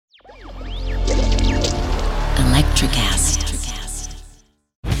Electricast.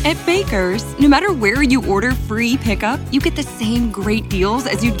 At Baker's, no matter where you order free pickup, you get the same great deals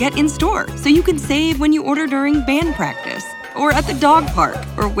as you'd get in store, so you can save when you order during band practice or at the dog park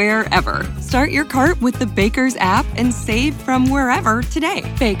or wherever. Start your cart with the Baker's app and save from wherever today.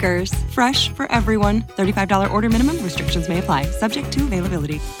 Baker's, fresh for everyone. $35 order minimum. Restrictions may apply. Subject to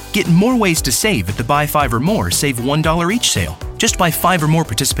availability. Get more ways to save at the Buy 5 or More Save $1 each sale. Just buy 5 or more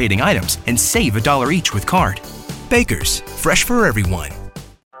participating items and save $1 each with card. Baker's, fresh for everyone.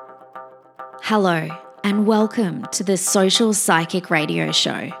 Hello, and welcome to the Social Psychic Radio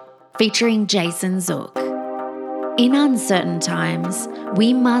Show, featuring Jason Zook. In uncertain times,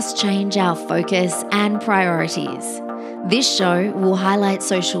 we must change our focus and priorities. This show will highlight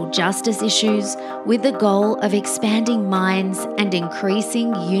social justice issues with the goal of expanding minds and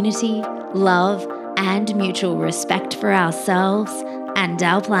increasing unity, love, and mutual respect for ourselves and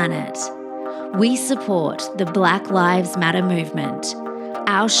our planet. We support the Black Lives Matter movement.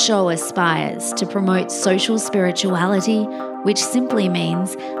 Our show aspires to promote social spirituality, which simply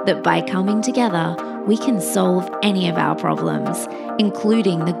means that by coming together, we can solve any of our problems,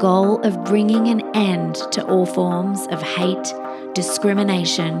 including the goal of bringing an end to all forms of hate,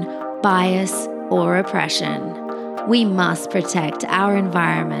 discrimination, bias, or oppression. We must protect our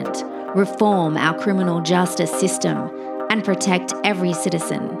environment, reform our criminal justice system, and protect every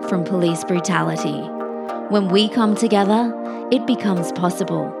citizen from police brutality. When we come together, it becomes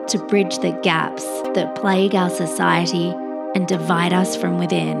possible to bridge the gaps that plague our society and divide us from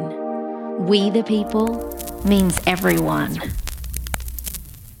within. We the people means everyone.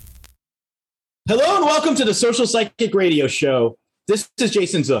 Hello and welcome to the Social Psychic Radio Show. This is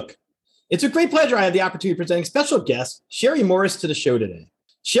Jason Zook. It's a great pleasure I have the opportunity of presenting special guest, Cherie Morris, to the show today.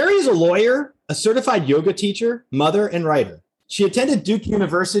 Cherie is a lawyer, a certified yoga teacher, mother, and writer. She attended Duke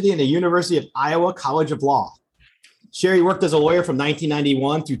University and the University of Iowa College of Law. Cherie worked as a lawyer from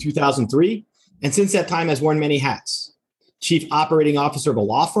 1991 through 2003, and since that time has worn many hats. Chief Operating Officer of a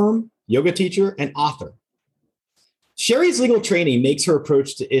law firm, yoga teacher, and author. Cherie's legal training makes her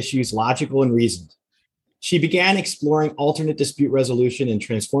approach to issues logical and reasoned. She began exploring alternate dispute resolution and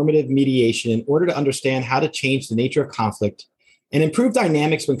transformative mediation in order to understand how to change the nature of conflict and improve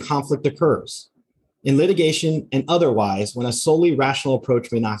dynamics when conflict occurs, in litigation and otherwise when a solely rational approach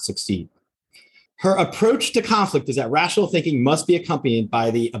may not succeed. Her approach to conflict is that rational thinking must be accompanied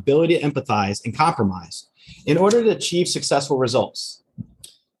by the ability to empathize and compromise in order to achieve successful results.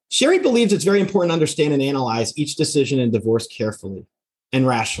 Cherie believes it's very important to understand and analyze each decision in divorce carefully and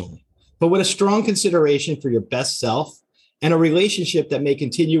rationally, but with a strong consideration for your best self and a relationship that may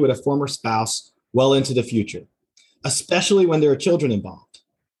continue with a former spouse well into the future, especially when there are children involved.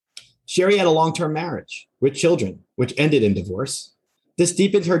 Cherie had a long-term marriage with children, which ended in divorce. This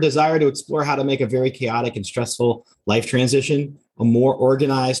deepens her desire to explore how to make a very chaotic and stressful life transition a more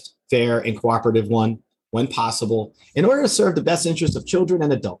organized, fair, and cooperative one when possible, in order to serve the best interests of children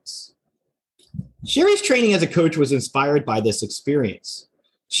and adults. Cherie's training as a coach was inspired by this experience.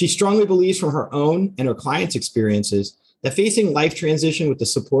 She strongly believes from her own and her clients' experiences that facing life transition with the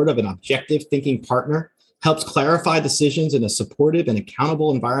support of an objective thinking partner helps clarify decisions in a supportive and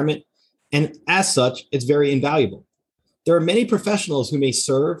accountable environment, and as such, it's very invaluable. There are many professionals who may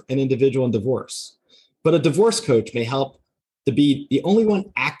serve an individual in divorce, but a divorce coach may help to be the only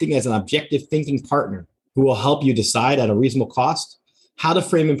one acting as an objective thinking partner who will help you decide at a reasonable cost how to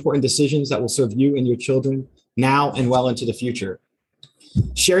frame important decisions that will serve you and your children now and well into the future.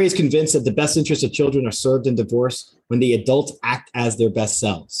 Cherie is convinced that the best interests of children are served in divorce when the adults act as their best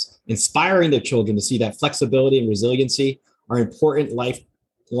selves, inspiring their children to see that flexibility and resiliency are important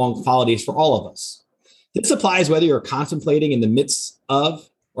lifelong qualities for all of us. This applies whether you're contemplating in the midst of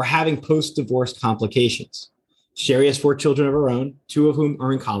or having post-divorce complications. Cherie has 4 children of her own, 2 of whom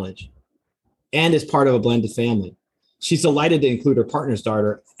are in college, and is part of a blended family. She's delighted to include her partner's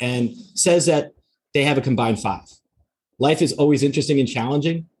daughter and says that they have a combined 5. Life is always interesting and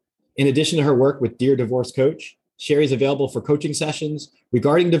challenging. In addition to her work with Dear Divorce Coach, Cherie is available for coaching sessions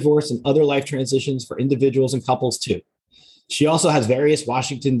regarding divorce and other life transitions for individuals and couples too. She also has various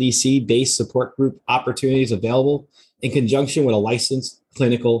Washington, D.C. based support group opportunities available in conjunction with a licensed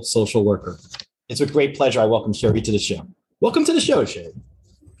clinical social worker. It's with great pleasure I welcome Cherie to the show. Welcome to the show, Cherie.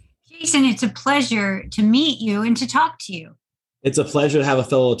 Jason, it's a pleasure to meet you and to talk to you. It's a pleasure to have a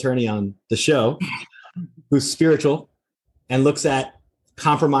fellow attorney on the show who's spiritual and looks at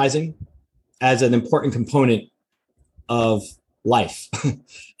compromising as an important component of life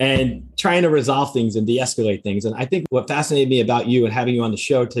and trying to resolve things and de-escalate things. And I think what fascinated me about you and having you on the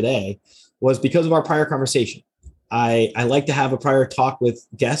show today was because of our prior conversation. I like to have a prior talk with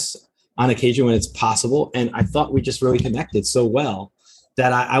guests on occasion when it's possible. And I thought we just really connected so well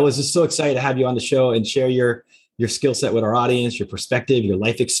that I was just so excited to have you on the show and share your skill set with our audience, your perspective, your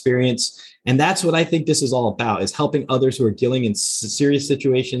life experience. And that's what I think this is all about, is helping others who are dealing in serious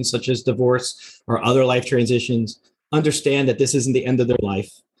situations such as divorce or other life transitions understand that this isn't the end of their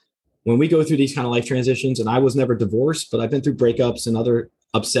life. When we go through these kind of life transitions, and I was never divorced, but I've been through breakups and other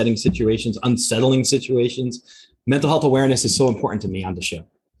upsetting situations, unsettling situations, mental health awareness is so important to me on the show.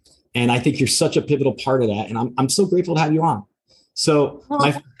 And I think you're such a pivotal part of that. And I'm so grateful to have you on. So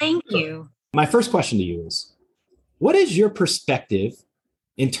thank you. My first question to you is, what is your perspective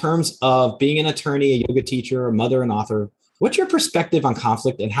in terms of being an attorney, a yoga teacher, a mother, and author? What's your perspective on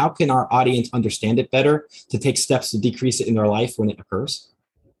conflict, and how can our audience understand it better to take steps to decrease it in their life when it occurs?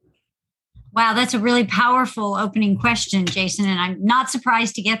 Wow, that's a really powerful opening question, Jason. And I'm not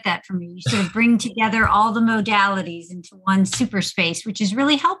surprised to get that from you. You sort of bring together all the modalities into one super space, which is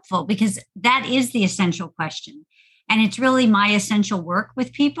really helpful because that is the essential question. And it's really my essential work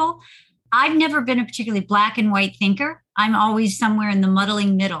with people. I've never been a particularly black and white thinker. I'm always somewhere in the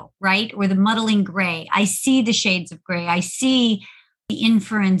muddling middle, right? Or the muddling gray. I see the shades of gray. I see the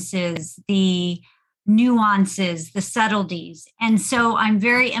inferences, the nuances, the subtleties. And so I'm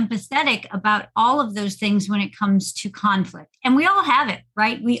very empathetic about all of those things when it comes to conflict. And we all have it,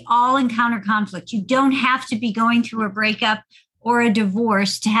 right? We all encounter conflict. You don't have to be going through a breakup or a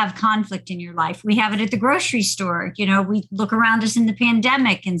divorce to have conflict in your life. We have it at the grocery store. You know, we look around us in the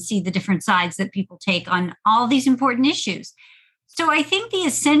pandemic and see the different sides that people take on all these important issues. So I think the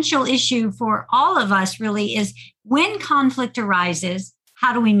essential issue for all of us really is, when conflict arises,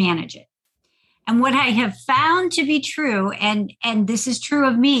 how do we manage it? And what I have found to be true, and this is true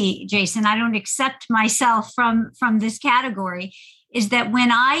of me, Jason, I don't accept myself from this category, is that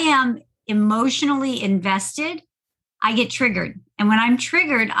when I am emotionally invested, I get triggered. And when I'm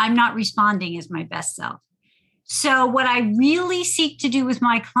triggered, I'm not responding as my best self. So what I really seek to do with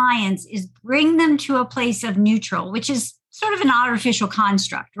my clients is bring them to a place of neutral, which is sort of an artificial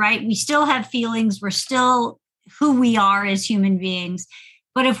construct, right? We still have feelings. We're still who we are as human beings.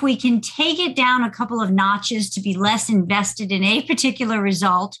 But if we can take it down a couple of notches to be less invested in a particular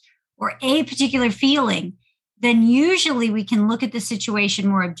result or a particular feeling, then usually we can look at the situation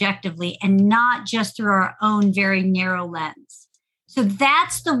more objectively and not just through our own very narrow lens. So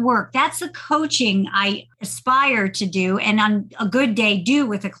that's the work. That's the coaching I aspire to do, and on a good day do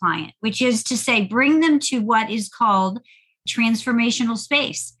with a client, which is to say, bring them to what is called transformational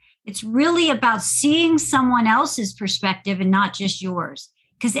space. It's really about seeing someone else's perspective and not just yours.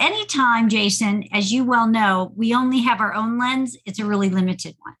 Because anytime, Jason, as you well know, we only have our own lens, it's a really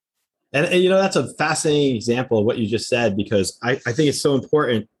limited one. And you know, that's a fascinating example of what you just said, because I think it's so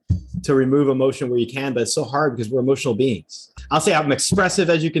important to remove emotion where you can, but it's so hard because we're emotional beings. I'll say I'm expressive,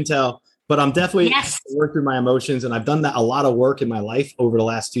 as you can tell, but I'm definitely work through my emotions. And I've done that a lot of work in my life over the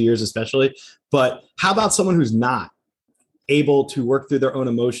last 2 years, especially. But how about someone who's not able to work through their own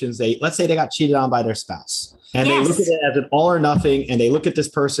emotions? Let's say they got cheated on by their spouse, and they look at it as an all or nothing. And they look at this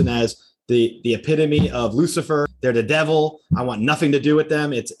person as the epitome of Lucifer. They're the devil. I want nothing to do with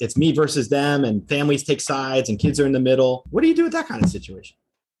them. It's me versus them, and families take sides and kids are in the middle. What do you do with that kind of situation?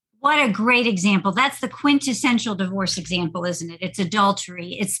 What a great example. That's the quintessential divorce example, isn't it? It's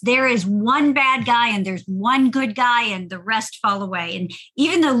adultery. There is one bad guy and there's one good guy and the rest fall away. And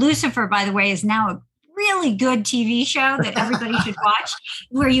even though Lucifer, by the way, is now a really good TV show that everybody should watch,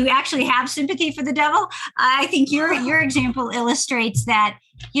 where you actually have sympathy for the devil, I think your example illustrates that,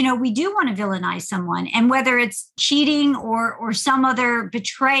 you know, we do want to villainize someone. And whether it's cheating or some other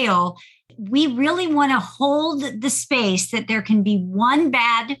betrayal, we really want to hold the space that there can be one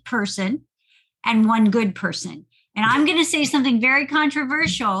bad person and one good person. And I'm going to say something very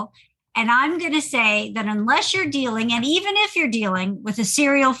controversial. And I'm going to say that unless you're dealing, and even if you're dealing with a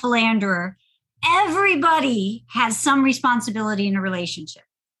serial philanderer, everybody has some responsibility in a relationship.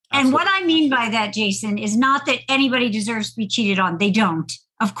 Absolutely. And what I mean by that, Jason, is not that anybody deserves to be cheated on. They don't.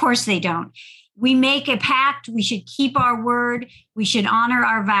 Of course they don't. We make a pact. We should keep our word. We should honor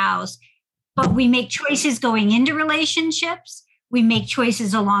our vows. But we make choices going into relationships. We make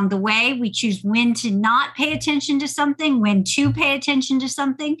choices along the way. We choose when to not pay attention to something, when to pay attention to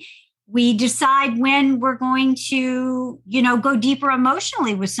something. We decide when we're going to, go deeper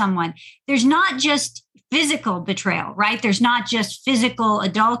emotionally with someone. There's not just physical betrayal, right? There's not just physical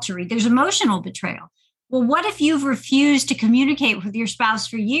adultery. There's emotional betrayal. Well, what if you've refused to communicate with your spouse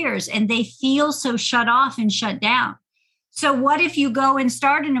for years and they feel so shut off and shut down? So what if you go and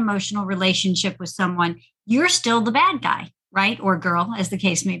start an emotional relationship with someone? You're still the bad guy, right? Or girl, as the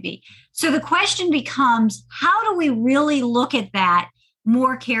case may be. So the question becomes, how do we really look at that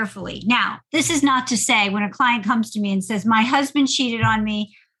more carefully. Now, this is not to say when a client comes to me and says, my husband cheated on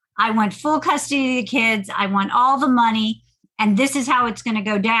me, I want full custody of the kids, I want all the money, and this is how it's going to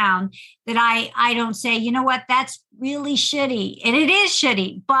go down, that I don't say, you know what, that's really shitty. And it is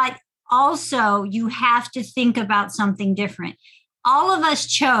shitty, but also you have to think about something different. All of us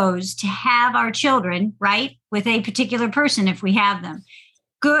chose to have our children, right, with a particular person if we have them.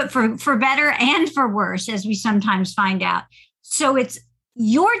 Good for better and for worse, as we sometimes find out. So it's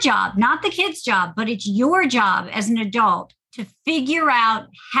your job, not the kid's job, but it's your job as an adult to figure out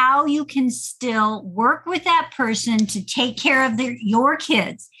how you can still work with that person to take care of your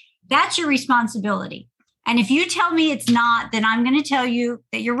kids. That's your responsibility. And if you tell me it's not, then I'm going to tell you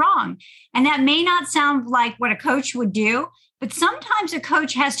that you're wrong. And that may not sound like what a coach would do, but sometimes a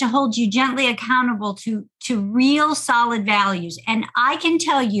coach has to hold you gently accountable to real solid values. And I can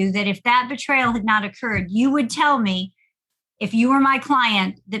tell you that if that betrayal had not occurred, you would tell me, if you were my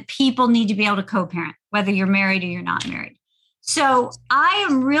client, that people need to be able to co-parent, whether you're married or you're not married. So I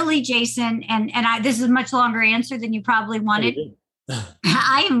am really, Jason, and this is a much longer answer than you probably wanted.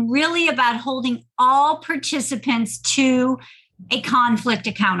 I am really about holding all participants to a conflict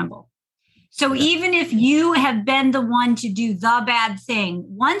accountable. So even if you have been the one to do the bad thing,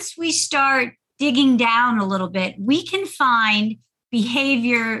 once we start digging down a little bit, we can find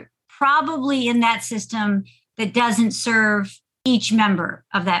behavior probably in that system that doesn't serve each member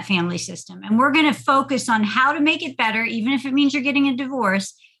of that family system. And we're going to focus on how to make it better, even if it means you're getting a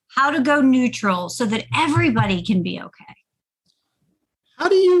divorce, how to go neutral so that everybody can be okay. How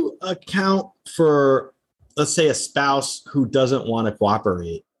do you account for, let's say, a spouse who doesn't want to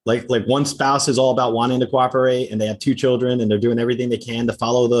cooperate? Like one spouse is all about wanting to cooperate and they have 2 children and they're doing everything they can to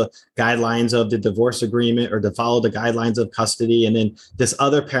follow the guidelines of the divorce agreement or to follow the guidelines of custody. And then this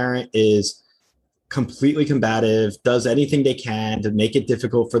other parent is completely combative, does anything they can to make it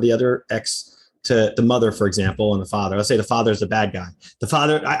difficult for the other to the mother, for example, and the father. I'll say the father is the bad guy. The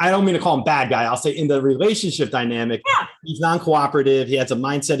father, I don't mean to call him bad guy. I'll say in the relationship dynamic, he's non-cooperative. He has a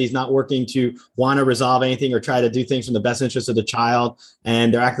mindset. He's not working to want to resolve anything or try to do things from the best interest of the child.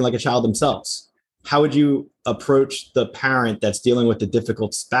 And they're acting like a child themselves. How would you approach the parent that's dealing with the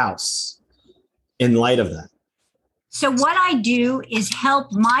difficult spouse in light of that? So what I do is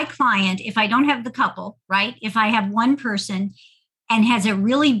help my client, if I don't have the couple, right? If I have one person and has a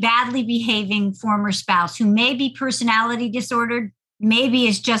really badly behaving former spouse who may be personality disordered, maybe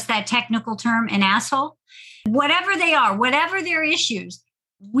is just that technical term, an asshole, whatever they are, whatever their issues,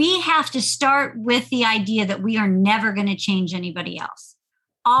 we have to start with the idea that we are never going to change anybody else.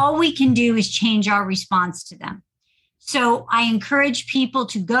 All we can do is change our response to them. So I encourage people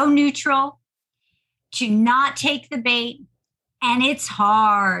to go neutral, to not take the bait. And it's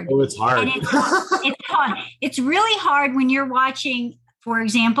hard. Oh, it's hard. And it's hard. It's really hard when you're watching, for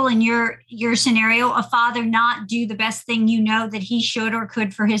example, in your scenario, a father not do the best thing you know that he should or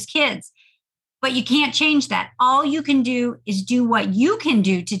could for his kids. But you can't change that. All you can do is do what you can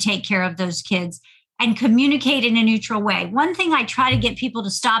do to take care of those kids and communicate in a neutral way. One thing I try to get people to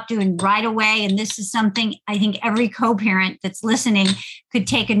stop doing right away, and this is something I think every co-parent that's listening could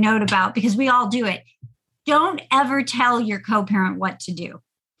take a note about because we all do it. Don't ever tell your co-parent what to do.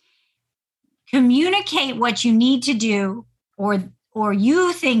 Communicate what you need to do or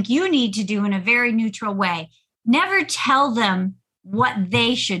you think you need to do in a very neutral way. Never tell them what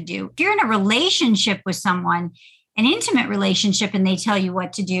they should do. If you're in a relationship with someone, an intimate relationship, and they tell you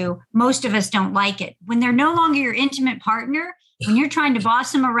what to do, most of us don't like it. When they're no longer your intimate partner, when you're trying to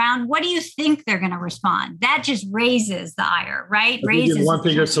boss them around, what do you think they're going to respond? That just raises the ire, right? Raises give one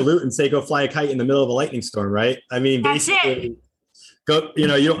finger salute and say, go fly a kite in the middle of a lightning storm, right? I mean, that's basically, go. You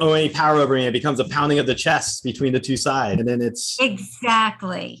don't owe any power over it. It becomes a pounding of the chest between the two sides. And then it's.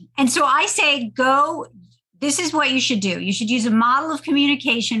 Exactly. And so I say, go. This is what you should do. You should use a model of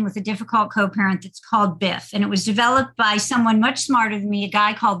communication with a difficult co-parent that's called BIF. And it was developed by someone much smarter than me, a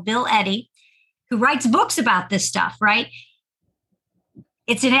guy called Bill Eddy, who writes books about this stuff, right?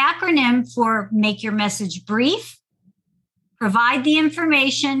 It's an acronym for make your message brief, provide the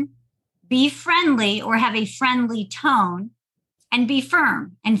information, be friendly or have a friendly tone, and be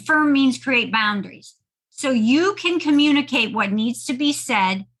firm. And firm means create boundaries. So you can communicate what needs to be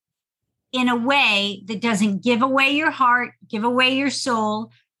said in a way that doesn't give away your heart, give away your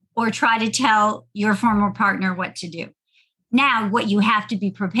soul, or try to tell your former partner what to do. Now, what you have to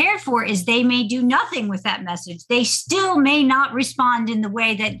be prepared for is they may do nothing with that message. They still may not respond in the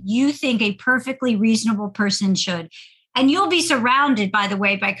way that you think a perfectly reasonable person should. And you'll be surrounded, by the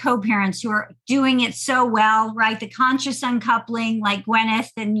way, by co-parents who are doing it so well, right? The conscious uncoupling, like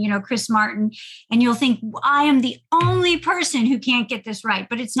Gwyneth and, Chris Martin. And you'll think, I am the only person who can't get this right.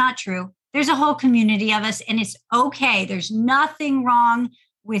 But it's not true. There's a whole community of us, and it's okay. There's nothing wrong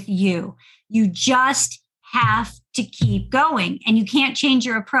with you. You just have to keep going, and you can't change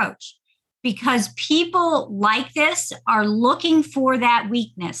your approach, because people like this are looking for that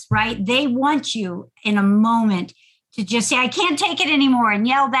weakness, right? They want you in a moment to just say, I can't take it anymore, and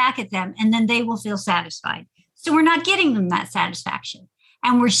yell back at them, and then they will feel satisfied. So we're not getting them that satisfaction.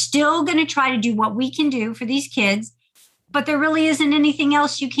 And we're still going to try to do what we can do for these kids, but there really isn't anything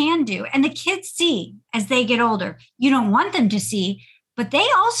else you can do. And the kids see as they get older. You don't want them to see, but they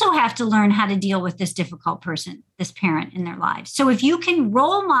also have to learn how to deal with this difficult person, this parent in their lives. So if you can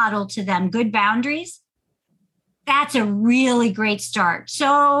role model to them good boundaries, that's a really great start.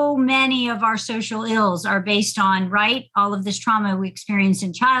 So many of our social ills are based on, right, all of this trauma we experienced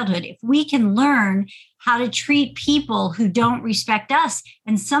in childhood. If we can learn how to treat people who don't respect us,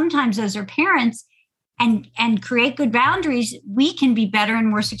 and sometimes those are parents, and create good boundaries, we can be better and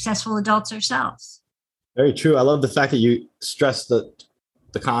more successful adults ourselves. Very true. I love the fact that you stress the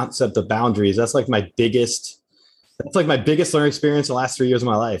concept of boundaries. That's like my biggest learning experience the last 3 years of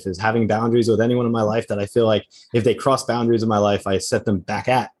my life, is having boundaries with anyone in my life that I feel like if they cross boundaries in my life, I set them back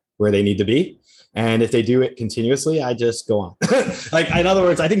at where they need to be. And if they do it continuously, I just go on. Like, in other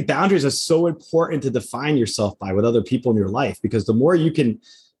words, I think boundaries are so important to define yourself by with other people in your life, because the more you can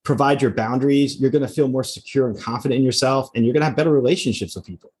provide your boundaries, you're going to feel more secure and confident in yourself, and you're going to have better relationships with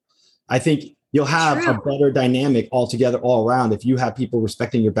people. I think you'll have a better dynamic altogether all around if you have people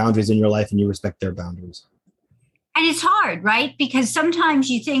respecting your boundaries in your life and you respect their boundaries. And it's hard, right? Because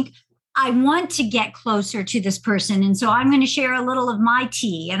sometimes you think, I want to get closer to this person, and so I'm going to share a little of my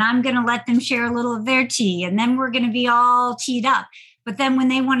tea, and I'm going to let them share a little of their tea, and then we're going to be all teed up. But then when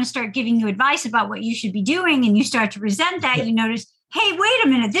they want to start giving you advice about what you should be doing, and you start to resent that, you notice, hey, wait a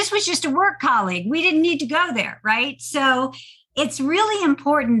minute, this was just a work colleague. We didn't need to go there, right? So it's really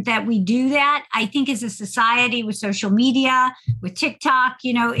important that we do that. I think as a society with social media, with TikTok,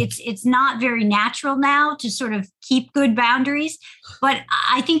 it's not very natural now to sort of keep good boundaries, but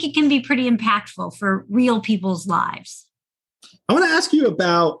I think it can be pretty impactful for real people's lives. I want to ask you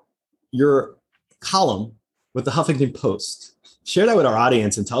about your column with the Huffington Post. Share that with our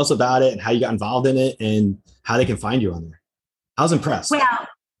audience and tell us about it and how you got involved in it and how they can find you on there. I was impressed.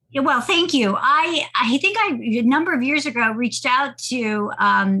 Well, thank you. I think a number of years ago reached out to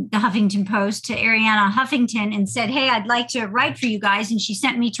the Huffington Post, to Ariana Huffington, and said, hey, I'd like to write for you guys. And she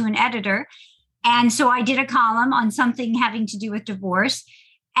sent me to an editor. And so I did a column on something having to do with divorce.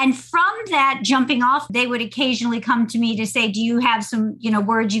 And from that jumping off, they would occasionally come to me to say, do you have some,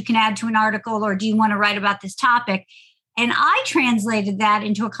 words you can add to an article, or do you want to write about this topic? And I translated that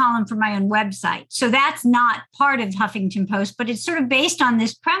into a column for my own website. So that's not part of Huffington Post, but it's sort of based on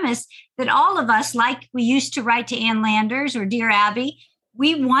this premise that all of us, like we used to write to Ann Landers or Dear Abby,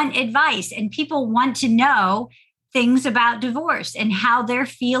 we want advice, and people want to know things about divorce and how they're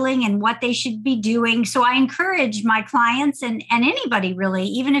feeling and what they should be doing. So I encourage my clients and anybody really,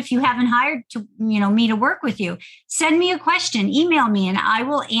 even if you haven't hired to, me to work with you, send me a question, email me, and I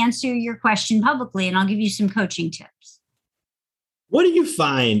will answer your question publicly, and I'll give you some coaching tips. What do you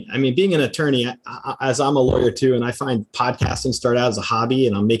find? I mean, being an attorney, as I'm a lawyer too, and I find podcasting started out as a hobby,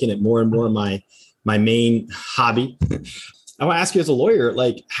 and I'm making it more and more my main hobby. I want to ask you, as a lawyer,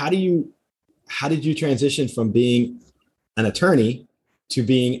 like, how did you transition from being an attorney to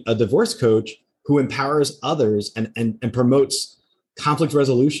being a divorce coach who empowers others and promotes conflict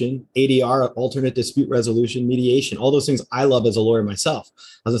resolution, ADR, alternate dispute resolution, mediation, all those things I love as a lawyer myself?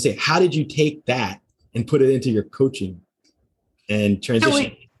 I was going to say, how did you take that and put it into your coaching and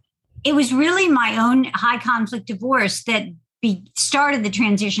transition? So it was really my own high conflict divorce that started the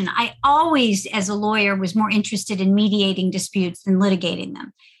transition. I always, as a lawyer, was more interested in mediating disputes than litigating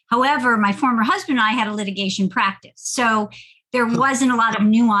them. However, my former husband and I had a litigation practice, so there wasn't a lot of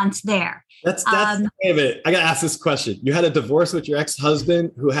nuance there. That's wait a minute. I got to ask this question. You had a divorce with your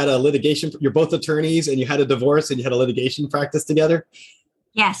ex-husband who had a litigation. You're both attorneys, and you had a divorce and you had a litigation practice together?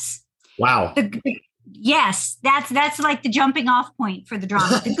 Yes. Wow. Yes, that's like the jumping off point for the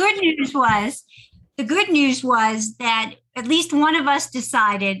drama. The good news was that at least one of us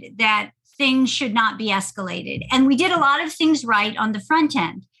decided that things should not be escalated. And we did a lot of things right on the front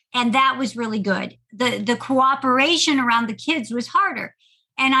end. And that was really good. The cooperation around the kids was harder.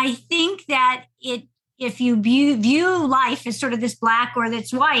 And I think that if you view life as sort of this black or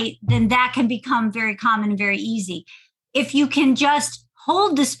that's white, then that can become very common and very easy. If you can just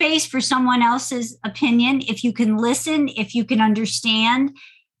hold the space for someone else's opinion, if you can listen, if you can understand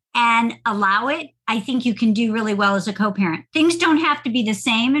and allow it, I think you can do really well as a co-parent. Things don't have to be the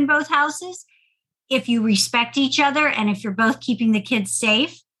same in both houses if you respect each other and if you're both keeping the kids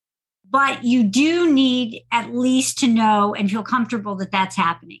safe. But you do need at least to know and feel comfortable that that's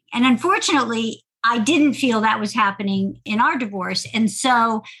happening. And unfortunately, I didn't feel that was happening in our divorce. And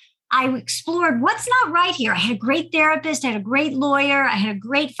so I explored what's not right here. I had a great therapist, I had a great lawyer, I had a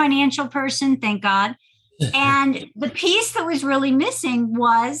great financial person, thank God. And the piece that was really missing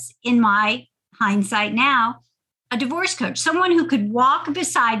was, in my hindsight now, a divorce coach, someone who could walk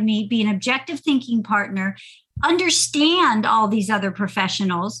beside me, be an objective thinking partner, understand all these other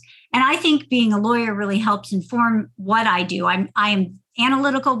professionals. And I think being a lawyer really helps inform what I do. I am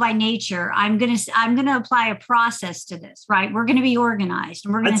analytical by nature. I'm going to apply a process to this, right? We're going to be organized,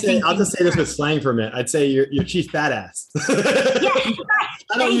 and we're going to think. I'll just say this with slang for a minute. I'd say you're chief badass. Yeah,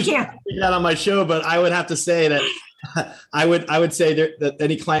 I don't thank you. Speak that on my show, but I would have to say that I would say that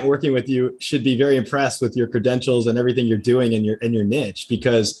any client working with you should be very impressed with your credentials and everything you're doing in your niche,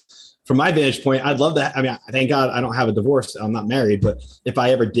 because from my vantage point, I'd love that. I mean, thank God I don't have a divorce. I'm not married, but if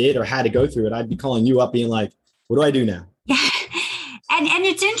I ever did or had to go through it, I'd be calling you up being like, what do I do now? Yeah. And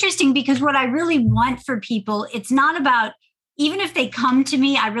it's interesting because what I really want for people, it's not about, even if they come to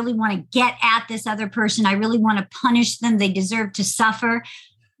me, I really want to get at this other person. I really want to punish them. They deserve to suffer.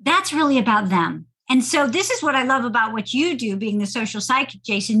 That's really about them. And so this is what I love about what you do, being the social psychic,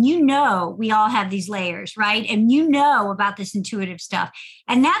 Jason. You know, we all have these layers, right? And you know about this intuitive stuff.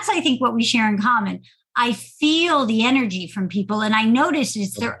 And that's, I think, what we share in common. I feel the energy from people, and I notice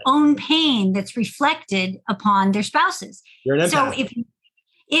it's their own pain that's reflected upon their spouses. So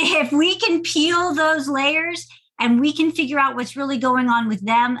if we can peel those layers and we can figure out what's really going on with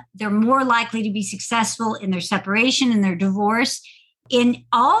them, they're more likely to be successful in their separation, in their divorce, in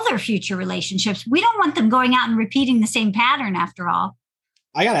all their future relationships. We don't want them going out and repeating the same pattern after all.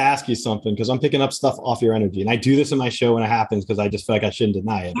 I got to ask you something, because I'm picking up stuff off your energy. And I do this in my show when it happens because I just feel like I shouldn't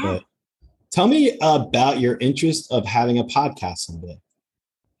deny it. Yeah. But tell me about your interest of having a podcast someday.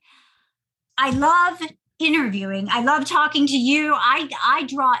 I love interviewing. I love talking to you. I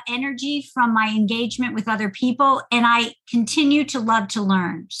draw energy from my engagement with other people, and I continue to love to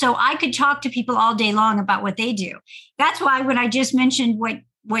learn. So I could talk to people all day long about what they do. That's why when I just mentioned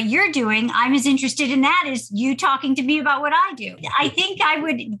what you're doing, I'm as interested in that as you talking to me about what I do. I think I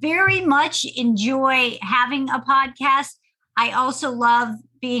would very much enjoy having a podcast. I also love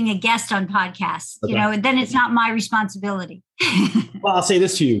being a guest on podcasts, okay. And then it's not my responsibility. Well, I'll say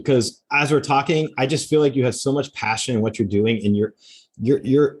this to you, because as we're talking, I just feel like you have so much passion in what you're doing, and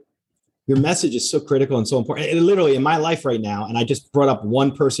your message is so critical and so important. And literally in my life right now, and I just brought up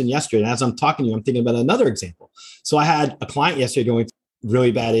one person yesterday, and as I'm talking to you, I'm thinking about another example. So I had a client yesterday going through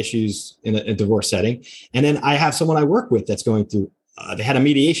really bad issues in a divorce setting. And then I have someone I work with that's going through, they had a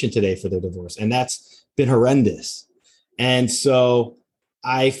mediation today for their divorce, and that's been horrendous. And so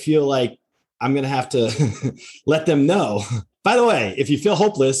I feel like I'm going to have to let them know. By the way, if you feel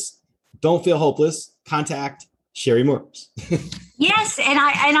hopeless, don't feel hopeless. Contact Cherie Morris. Yes. And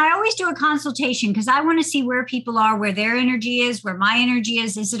I always do a consultation because I want to see where people are, where their energy is, where my energy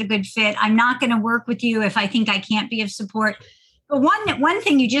is. Is it a good fit? I'm not going to work with you if I think I can't be of support. But one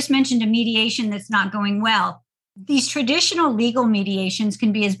thing you just mentioned, a mediation that's not going well. These traditional legal mediations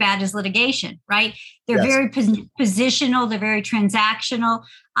can be as bad as litigation, right? They're very positional. They're very transactional.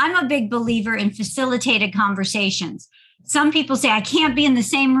 I'm a big believer in facilitated conversations. Some people say, I can't be in the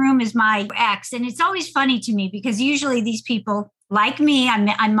same room as my ex. And it's always funny to me because usually these people, like me,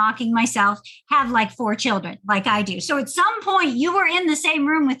 I'm mocking myself, have like 4 children like I do. So at some point you were in the same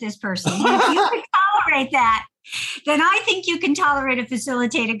room with this person. And if you can tolerate that, then I think you can tolerate a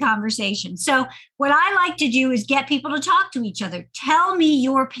facilitated conversation. So what I like to do is get people to talk to each other. Tell me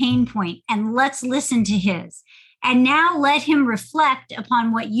your pain point and let's listen to his. And now let him reflect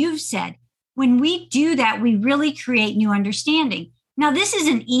upon what you've said. When we do that, we really create new understanding. Now, this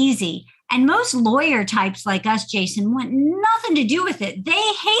isn't easy. And most lawyer types like us, Jason, want nothing to do with it. They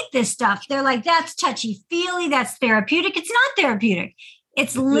hate this stuff. They're like, that's touchy-feely. That's therapeutic. It's not therapeutic.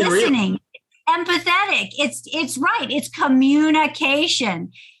 It's listening. Empathetic. It's right. It's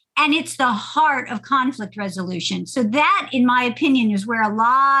communication. And it's the heart of conflict resolution. So that, in my opinion, is where a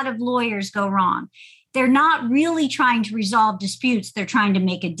lot of lawyers go wrong. They're not really trying to resolve disputes. They're trying to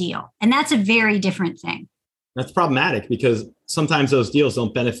make a deal. And that's a very different thing. That's problematic because sometimes those deals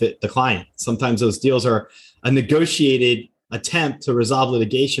don't benefit the client. Sometimes those deals are a negotiated attempt to resolve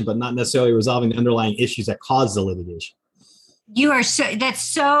litigation, but not necessarily resolving the underlying issues that cause the litigation. That's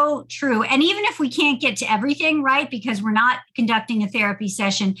so true. And even if we can't get to everything, right, because we're not conducting a therapy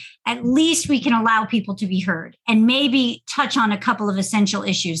session, at least we can allow people to be heard and maybe touch on a couple of essential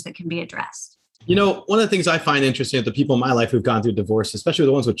issues that can be addressed. You know, one of the things I find interesting at the people in my life who've gone through divorce, especially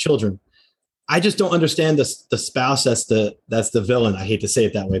the ones with children, I just don't understand the spouse that's the villain. I hate to say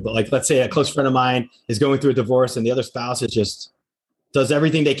it that way, but like, let's say a close friend of mine is going through a divorce and the other spouse is just does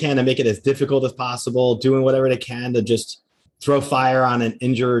everything they can to make it as difficult as possible, doing whatever they can to just throw fire on an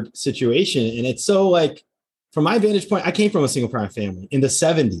injured situation. And it's so like, from my vantage point, I came from a single parent family in the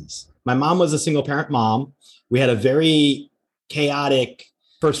 70s. My mom was a single parent mom. We had a very chaotic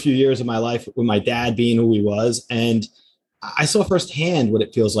first few years of my life with my dad being who he was. And I saw firsthand what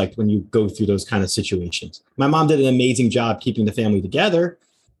it feels like when you go through those kind of situations. My mom did an amazing job keeping the family together,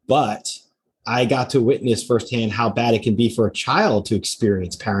 but I got to witness firsthand how bad it can be for a child to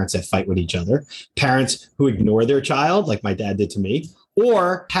experience parents that fight with each other, parents who ignore their child, like my dad did to me,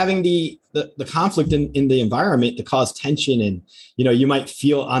 or having the conflict in the environment to cause tension. And, you know, you might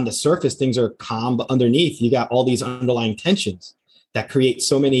feel on the surface, things are calm, but underneath you got all these underlying tensions that create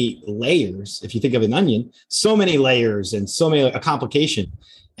so many layers. If you think of an onion, so many layers and so many a complication.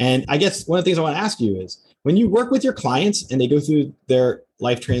 And I guess one of the things I want to ask you is when you work with your clients and they go through their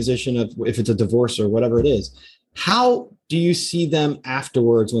life transition of if it's a divorce or whatever it is, how do you see them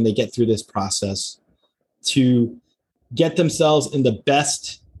afterwards when they get through this process to get themselves in the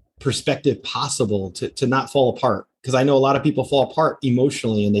best perspective possible to not fall apart? Because I know a lot of people fall apart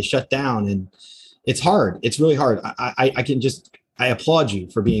emotionally and they shut down and it's hard. It's really hard. I applaud you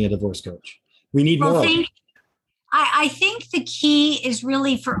for being a divorce coach. We need more of it. I think the key is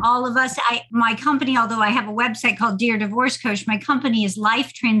really for all of us. My company, although I have a website called Dear Divorce Coach, my company is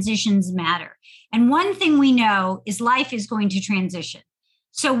Life Transitions Matter. And one thing we know is life is going to transition.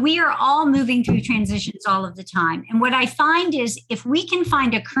 So we are all moving through transitions all of the time. And what I find is if we can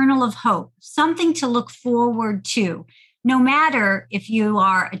find a kernel of hope, something to look forward to, no matter if you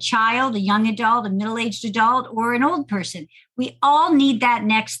are a child, a young adult, a middle-aged adult, or an old person, we all need that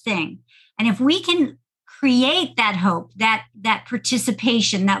next thing. And if we can create that hope, that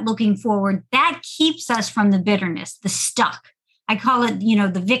participation, that looking forward, that keeps us from the bitterness, the stuck. I call it,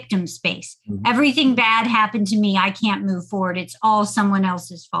 the victim space. Mm-hmm. Everything bad happened to me. I can't move forward. It's all someone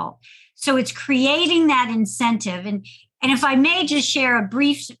else's fault. So it's creating that incentive. And if I may just share a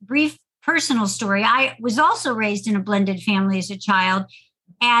brief personal story, I was also raised in a blended family as a child.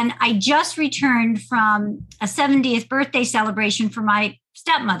 And I just returned from a 70th birthday celebration for my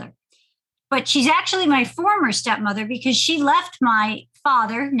stepmother. But she's actually my former stepmother because she left my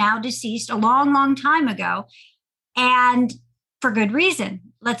father, now deceased, a long, long time ago. And for good reason.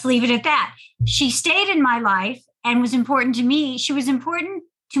 Let's leave it at that. She stayed in my life and was important to me. She was important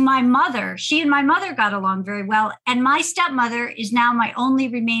to my mother. She and my mother got along very well. And my stepmother is now my only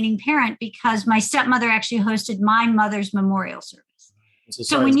remaining parent because my stepmother actually hosted my mother's memorial service.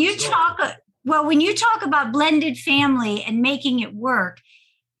 So when you talk about blended family and making it work,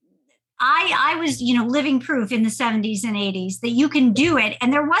 I was, living proof in the 70s and 80s that you can do it.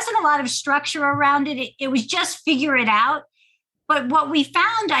 And there wasn't a lot of structure around it. It was just figure it out. But what we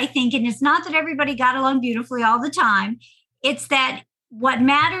found, I think, and it's not that everybody got along beautifully all the time, it's that what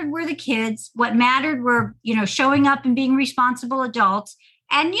mattered were the kids. What mattered were, showing up and being responsible adults.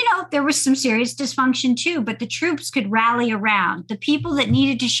 And, there was some serious dysfunction too, but the troops could rally around. The people that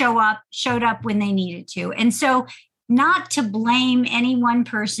needed to show up showed up when they needed to. And so not to blame any one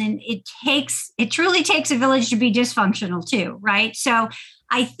person, it truly takes a village to be dysfunctional too, right? So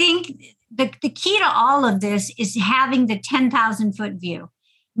I think the key to all of this is having the 10,000 foot view,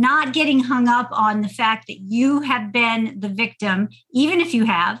 not getting hung up on the fact that you have been the victim, even if you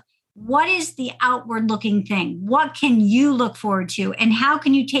have. What is the outward looking thing? What can you look forward to? And how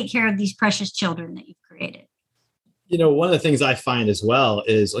can you take care of these precious children that you've created? One of the things I find as well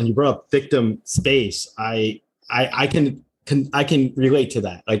is when you brought up victim space, I can relate to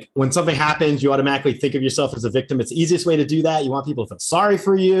that. Like when something happens, you automatically think of yourself as a victim. It's the easiest way to do that. You want people to feel sorry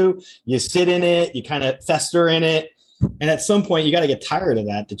for you. You sit in it, you kind of fester in it. And at some point you got to get tired of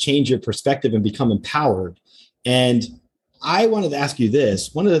that to change your perspective and become empowered. And I wanted to ask you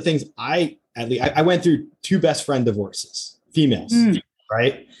this. One of the things I went through 2 best friend divorces, females,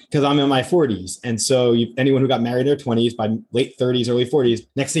 right? Because I'm in my 40s. And so anyone who got married in their 20s, by late 30s, early 40s,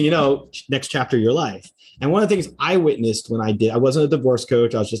 next thing you know, next chapter of your life. And one of the things I witnessed when I wasn't a divorce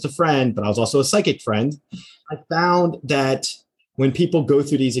coach, I was just a friend, but I was also a psychic friend. I found that when people go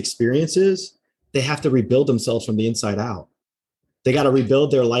through these experiences, they have to rebuild themselves from the inside out. They got to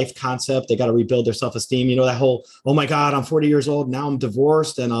rebuild their life concept. They got to rebuild their self-esteem. You know, that whole, oh my God, I'm 40 years old. Now I'm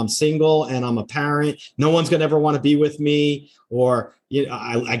divorced and I'm single and I'm a parent. No one's going to ever want to be with me. Or, you know,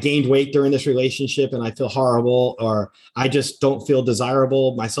 I gained weight during this relationship and I feel horrible. Or I just don't feel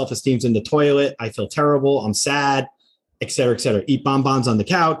desirable. My self-esteem's in the toilet. I feel terrible. I'm sad, et cetera, et cetera. Eat bonbons on the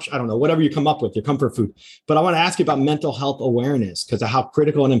couch. I don't know, whatever you come up with, your comfort food. But I want to ask you about mental health awareness, because of how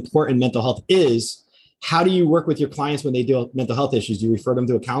critical and important mental health is. How do you work with your clients when they deal with mental health issues? Do you refer them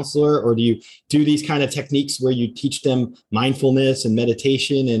to a counselor, or do you do these kind of techniques where you teach them mindfulness and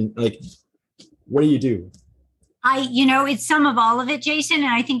meditation, and like, what do you do? It's some of all of it, Jason. And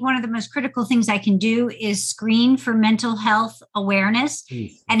I think one of the most critical things I can do is screen for mental health awareness.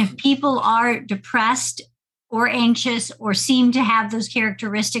 And if people are depressed or anxious or seem to have those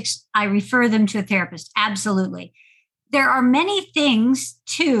characteristics, I refer them to a therapist. Absolutely. There are many things,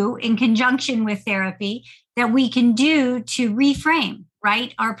 too, in conjunction with therapy that we can do to reframe,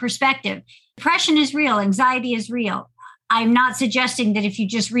 right, our perspective. Depression is real. Anxiety is real. I'm not suggesting that if you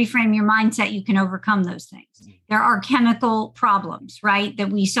just reframe your mindset, you can overcome those things. There are chemical problems, right,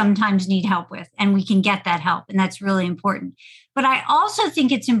 that we sometimes need help with, and we can get that help. And that's really important. But I also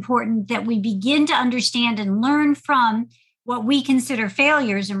think it's important that we begin to understand and learn from what we consider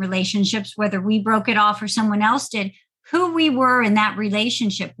failures in relationships, whether we broke it off or someone else did, who we were in that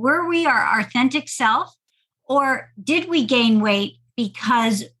relationship. Were we our authentic self, or did we gain weight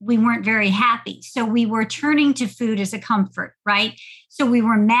because we weren't very happy? So we were turning to food as a comfort, right? So we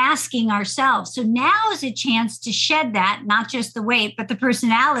were masking ourselves. So now is a chance to shed that, not just the weight, but the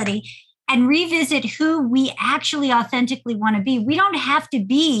personality, and revisit who we actually authentically want to be. We don't have to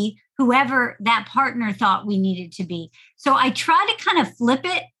be whoever that partner thought we needed to be. So I try to kind of flip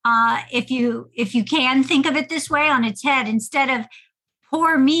it, if you can think of it this way, on its head. Instead of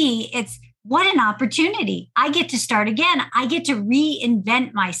poor me, it's what an opportunity. I get to start again. I get to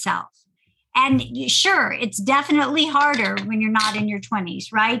reinvent myself. And sure, it's definitely harder when you're not in your 20s,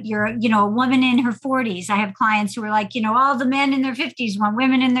 right? You're, a woman in her 40s. I have clients who are like, all the men in their 50s want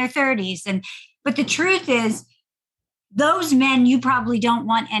women in their 30s. But the truth is, those men you probably don't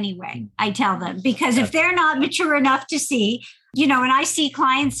want anyway, I tell them, because if they're not mature enough to see, and I see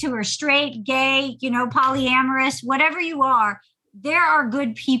clients who are straight, gay, polyamorous, whatever you are, there are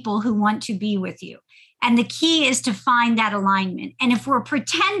good people who want to be with you. And the key is to find that alignment. And if we're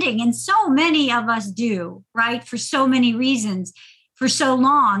pretending, and so many of us do, right, for so many reasons, for so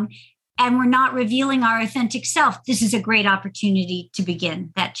long, and we're not revealing our authentic self, this is a great opportunity to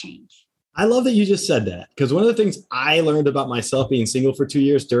begin that change. I love that you just said that, because one of the things I learned about myself being single for 2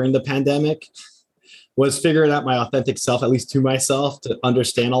 years during the pandemic was figuring out my authentic self, at least to myself, to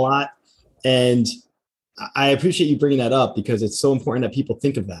understand a lot. And I appreciate you bringing that up, because it's so important that people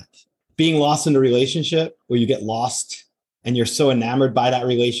think of that. Being lost in a relationship where you get lost and you're so enamored by that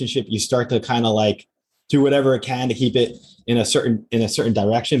relationship, you start to kind of like do whatever it can to keep it in a certain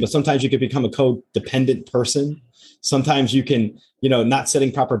direction. But sometimes you could become a codependent person. Sometimes you can, not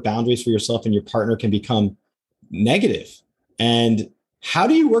setting proper boundaries for yourself and your partner can become negative. And how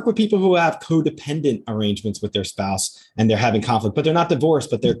do you work with people who have codependent arrangements with their spouse and they're having conflict, but they're not divorced,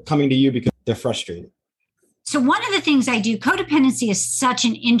 but they're coming to you because they're frustrated? So one of the things I do, codependency is such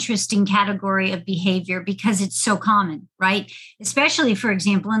an interesting category of behavior because it's so common, right? Especially, for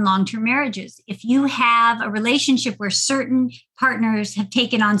example, in long-term marriages. If you have a relationship where certain partners have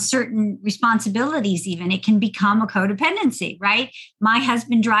taken on certain responsibilities, even, it can become a codependency, right? My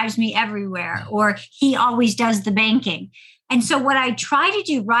husband drives me everywhere, or he always does the banking. And so what I try to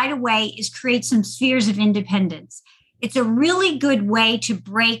do right away is create some spheres of independence. It's a really good way to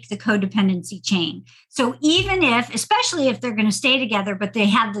break the codependency chain. So even especially if they're going to stay together, but they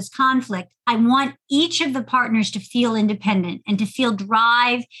have this conflict, I want each of the partners to feel independent and to feel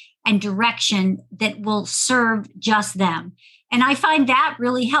drive and direction that will serve just them. And I find that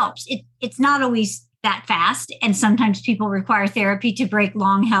really helps. It's not always that fast. And sometimes people require therapy to break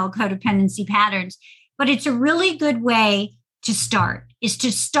long-held codependency patterns. But it's a really good way to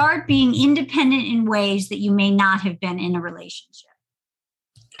start being independent in ways that you may not have been in a relationship.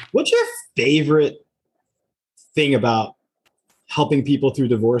 What's your favorite thing about helping people through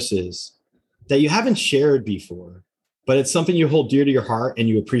divorces that you haven't shared before, but it's something you hold dear to your heart and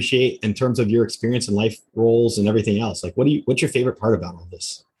you appreciate in terms of your experience and life roles and everything else? Like, what's your favorite part about all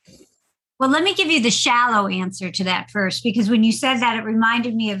this? Well, let me give you the shallow answer to that first, because when you said that, it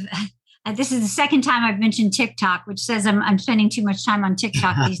reminded me of this is the second time I've mentioned TikTok, which says I'm spending too much time on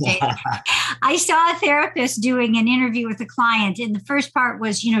TikTok these days. I saw a therapist doing an interview with a client. And the first part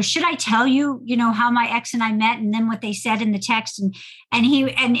was, should I tell you, how my ex and I met, and then what they said in the text?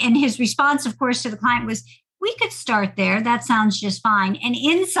 And his response, of course, to the client was, we could start there. That sounds just fine. And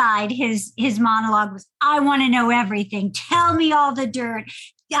inside his monologue was, I want to know everything. Tell me all the dirt.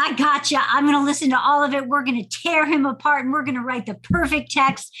 I gotcha. I'm going to listen to all of it. We're going to tear him apart and we're going to write the perfect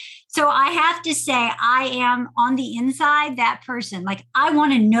text. So I have to say, I am on the inside that person. Like, I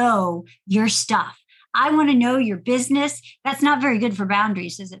want to know your stuff. I want to know your business. That's not very good for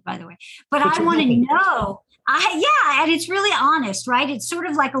boundaries, is it, by the way? But I want to know. And it's really honest, right? It's sort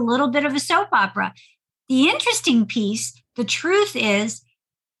of like a little bit of a soap opera. The interesting piece, the truth is,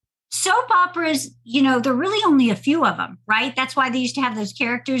 soap operas, there are really only a few of them, right? That's why they used to have those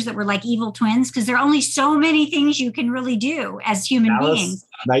characters that were like evil twins, because there are only so many things you can really do as human beings.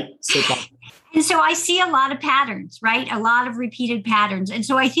 Night soap opera. And so I see a lot of patterns, right? A lot of repeated patterns. And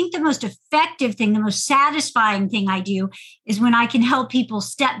so I think the most effective thing, the most satisfying thing I do is when I can help people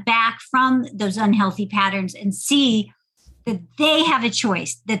step back from those unhealthy patterns and see that they have a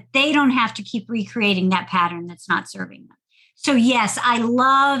choice, that they don't have to keep recreating that pattern that's not serving them. So yes, I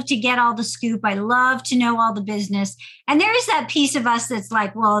love to get all the scoop. I love to know all the business. And there is that piece of us that's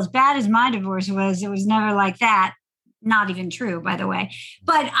like, well, as bad as my divorce was, it was never like that. Not even true, by the way.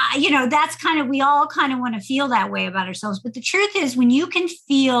 But, that's we all kind of want to feel that way about ourselves. But the truth is, when you can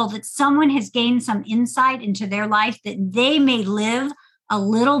feel that someone has gained some insight into their life, that they may live a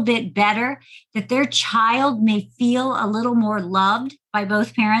little bit better, that their child may feel a little more loved by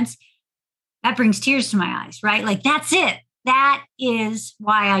both parents, that brings tears to my eyes, right? Like, that's it. That is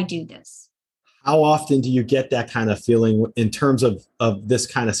why I do this. How often do you get that kind of feeling in terms of this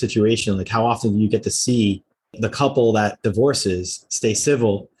kind of situation? Like, how often do you get to see the couple that divorces stay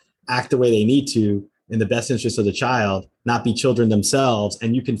civil, act the way they need to in the best interest of the child, not be children themselves?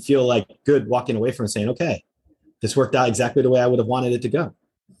 And you can feel like good walking away from it saying, okay, this worked out exactly the way I would have wanted it to go.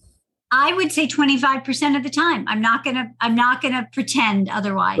 I would say 25% of the time. I'm not going to pretend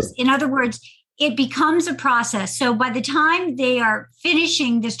otherwise. In other words, it becomes a process. So by the time they are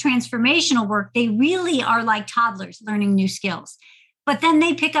finishing this transformational work, they really are like toddlers learning new skills. But then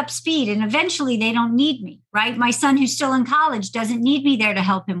they pick up speed and eventually they don't need me, right? My son, who's still in college, doesn't need me there to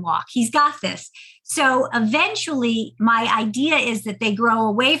help him walk. He's got this. So eventually my idea is that they grow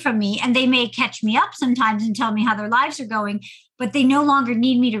away from me, and they may catch me up sometimes and tell me how their lives are going, but they no longer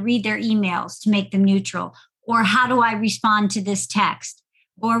need me to read their emails to make them neutral. Or how do I respond to this text?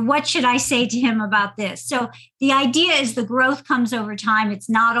 Or what should I say to him about this? So the idea is the growth comes over time. It's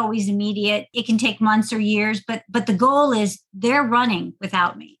not always immediate. It can take months or years, but the goal is they're running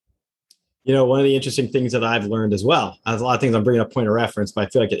without me. One of the interesting things that I've learned as well, there's a lot of things I'm bringing up point of reference, but I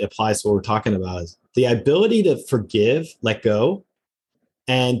feel like it applies to what we're talking about, is the ability to forgive, let go,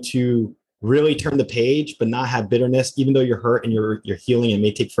 and to really turn the page, but not have bitterness, even though you're hurt and you're healing. It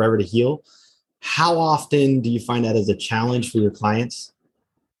may take forever to heal. How often do you find that as a challenge for your clients?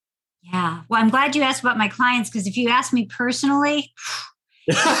 Yeah. Well, I'm glad you asked about my clients, because if you ask me personally,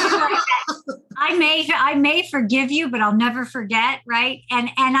 I may forgive you, but I'll never forget. Right. And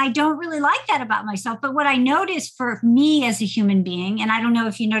I don't really like that about myself. But what I noticed for me as a human being, and I don't know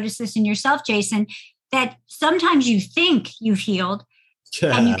if you notice this in yourself, Jason, that sometimes you think you've healed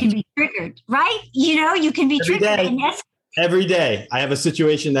and you can be triggered, right? You can be triggered. Every day. I have a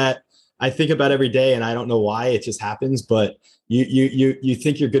situation that I think about every day, and I don't know why it just happens, but you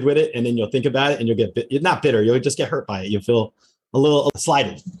think you're good with it, and then you'll think about it and you're not bitter. You'll just get hurt by it. You'll feel a little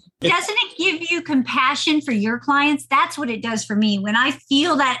slighted. Doesn't it give you compassion for your clients? That's what it does for me. When I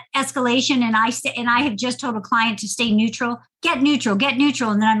feel that escalation and I have just told a client to stay neutral, get neutral.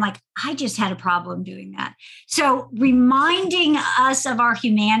 And then I'm like, I just had a problem doing that. So reminding us of our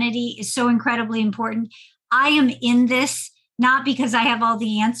humanity is so incredibly important. I am in this not because I have all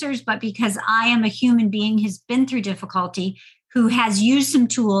the answers, but because I am a human being who's been through difficulty, who has used some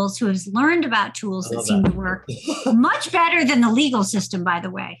tools, who has learned about tools that seem to work much better than the legal system, by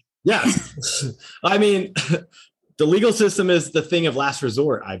the way. Yes. I mean, the legal system is the thing of last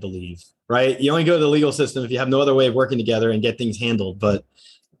resort, I believe, right? You only go to the legal system if you have no other way of working together and get things handled. But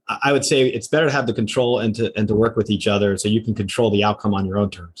I would say it's better to have the control and to work with each other so you can control the outcome on your own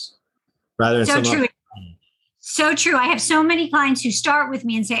terms, rather than so true. So true. I have so many clients who start with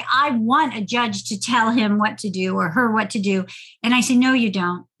me and say, I want a judge to tell him what to do or her what to do. And I say, no, you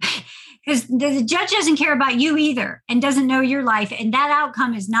don't. Because the judge doesn't care about you either and doesn't know your life. And that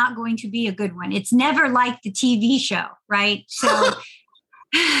outcome is not going to be a good one. It's never like the TV show, right? So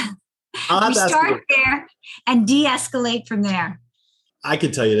we start there and de-escalate from there. I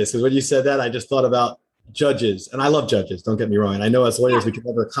can tell you this, because when you said that, I just thought about judges. And I love judges, don't get me wrong. And I know as lawyers, we can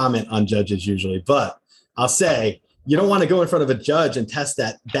never comment on judges usually, but I'll say you don't want to go in front of a judge and test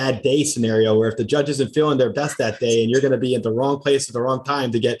that bad day scenario where if the judge isn't feeling their best that day and you're going to be at the wrong place at the wrong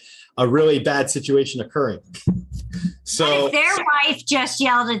time to get a really bad situation occurring. So if their wife just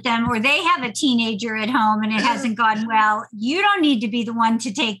yelled at them or they have a teenager at home and it hasn't gone well, you don't need to be the one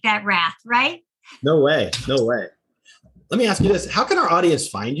to take that wrath, right? No way. Let me ask you this. How can our audience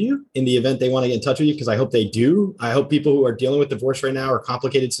find you in the event they want to get in touch with you? Because I hope they do. I hope people who are dealing with divorce right now or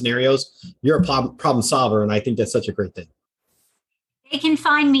complicated scenarios, you're a problem solver. And I think that's such a great thing. They can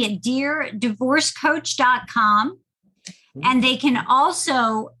find me at deardivorcecoach.com. And they can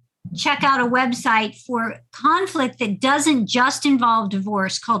also check out a website for conflict that doesn't just involve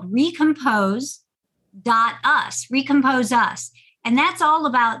divorce called Recompose Us. And that's all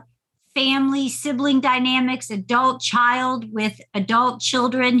about family, sibling dynamics, adult child with adult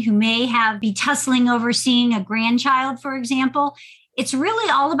children who may be tussling over seeing a grandchild, for example. It's really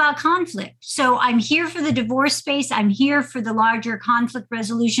all about conflict. So I'm here for the divorce space. I'm here for the larger conflict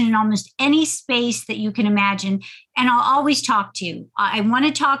resolution in almost any space that you can imagine. And I'll always talk to you. I want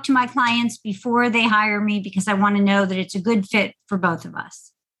to talk to my clients before they hire me because I want to know that it's a good fit for both of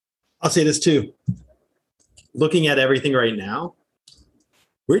us. I'll say this too. Looking at everything right now,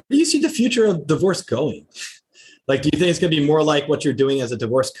 where do you see the future of divorce going? Like, do you think it's going to be more like what you're doing as a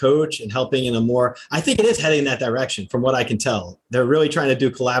divorce coach and helping in I think it is heading in that direction from what I can tell. They're really trying to do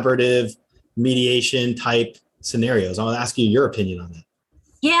collaborative mediation type scenarios. I'll ask you your opinion on that.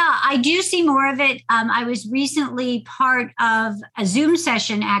 Yeah, I do see more of it. I was recently part of a Zoom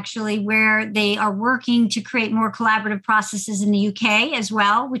session, actually, where they are working to create more collaborative processes in the UK as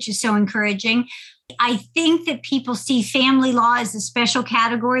well, which is so encouraging. I think that people see family law as a special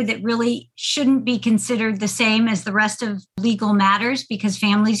category that really shouldn't be considered the same as the rest of legal matters because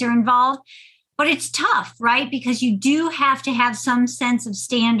families are involved. But it's tough, right? Because you do have to have some sense of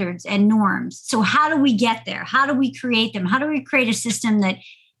standards and norms. So how do we get there? How do we create them? How do we create a system that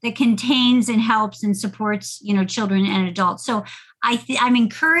contains and helps and supports, children and adults? So I'm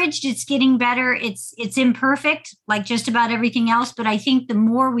encouraged. It's getting better. It's imperfect, like just about everything else. But I think the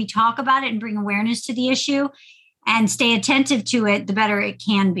more we talk about it and bring awareness to the issue and stay attentive to it, the better it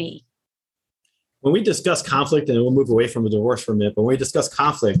can be. When we discuss conflict, and we'll move away from the divorce for a minute, but when we discuss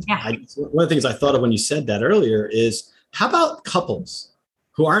conflict, one of the things I thought of when you said that earlier is, how about couples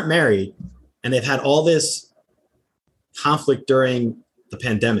who aren't married and they've had all this conflict during the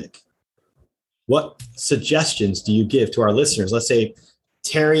pandemic? What suggestions do you give to our listeners? Let's say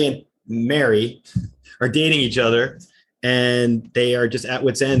Terry and Mary are dating each other and they are just at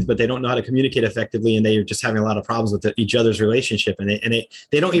wit's end, but they don't know how to communicate effectively. And they are just having a lot of problems with each other's relationship. And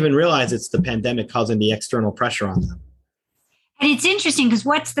they don't even realize it's the pandemic causing the external pressure on them. And it's interesting because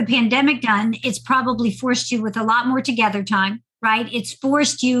what's the pandemic done? It's probably forced you with a lot more together time, right? It's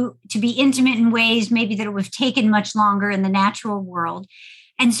forced you to be intimate in ways maybe that it would have taken much longer in the natural world.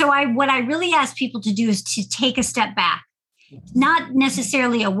 And so what I really ask people to do is to take a step back, not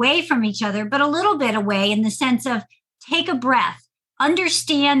necessarily away from each other, but a little bit away in the sense of take a breath,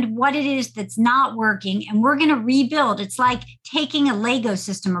 understand what it is that's not working, and we're going to rebuild. It's like taking a Lego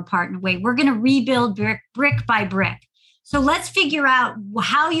system apart in a way. We're going to rebuild brick by brick. So let's figure out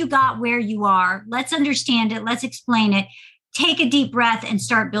how you got where you are. Let's understand it. Let's explain it. Take a deep breath and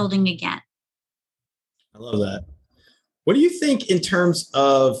start building again. I love that. What do you think in terms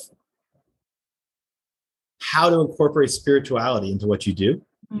of how to incorporate spirituality into what you do?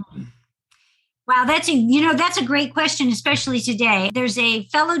 Mm-hmm. Wow, that's a great question, especially today. There's a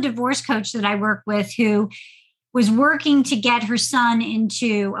fellow divorce coach that I work with who was working to get her son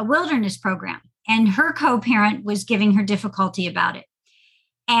into a wilderness program, and her co-parent was giving her difficulty about it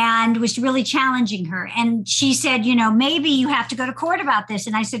and was really challenging her. And she said, maybe you have to go to court about this.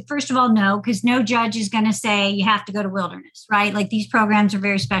 And I said, first of all, no, because no judge is going to say you have to go to wilderness, right? Like these programs are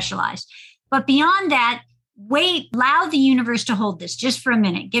very specialized. But beyond that, allow the universe to hold this just for a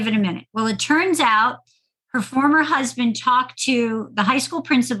minute. Give it a minute. Well, it turns out her former husband talked to the high school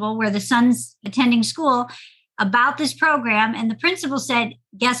principal where the son's attending school about this program. And the principal said,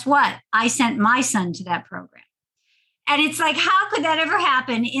 guess what? I sent my son to that program. And it's like, how could that ever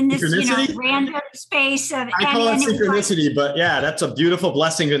happen in this, random space of? I call it synchronicity, but yeah, that's a beautiful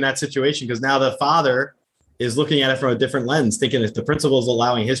blessing in that situation because now the father is looking at it from a different lens, thinking if the principal is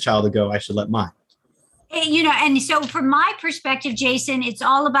allowing his child to go, I should let mine. And so from my perspective, Jason, it's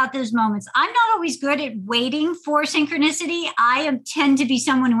all about those moments. I'm not always good at waiting for synchronicity. I tend to be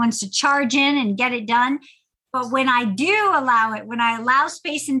someone who wants to charge in and get it done. But when I do allow it, when I allow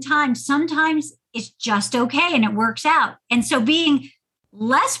space and time, sometimes it's just okay and it works out. And so being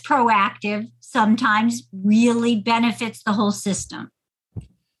less proactive sometimes really benefits the whole system.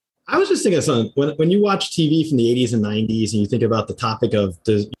 I was just thinking of something. When you watch TV from the 80s and 90s and you think about the topic of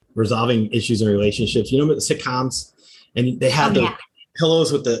resolving issues in relationships, you know, the sitcoms, and they had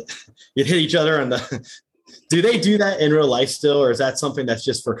pillows with you'd hit each other on the, do they do that in real life still? Or is that something that's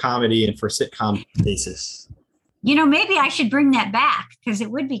just for comedy and for sitcom basis? You know, maybe I should bring that back because it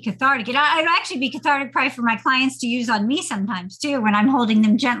would be cathartic. It'd actually be cathartic probably for my clients to use on me sometimes too, when I'm holding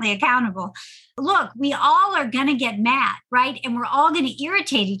them gently accountable. Look, we all are going to get mad, right? And we're all going to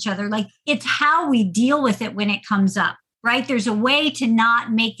irritate each other. Like, it's how we deal with it when it comes up, right? There's a way to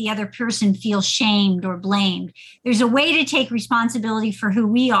not make the other person feel shamed or blamed. There's a way to take responsibility for who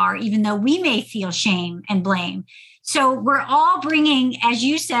we are, even though we may feel shame and blame. So we're all bringing, as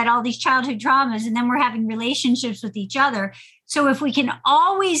you said, all these childhood traumas, and then we're having relationships with each other. So if we can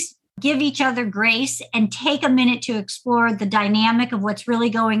always give each other grace and take a minute to explore the dynamic of what's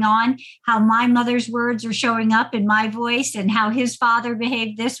really going on, how my mother's words are showing up in my voice and how his father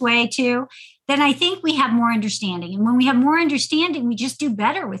behaved this way too, then I think we have more understanding. And when we have more understanding, we just do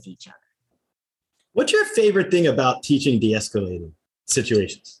better with each other. What's your favorite thing about teaching de-escalating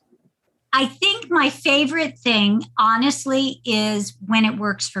situations? I think my favorite thing, honestly, is when it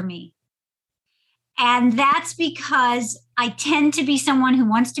works for me. And that's because I tend to be someone who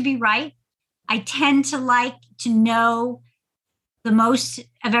wants to be right. I tend to like to know the most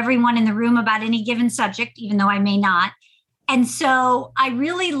of everyone in the room about any given subject, even though I may not. And so I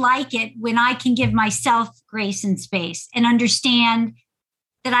really like it when I can give myself grace and space and understand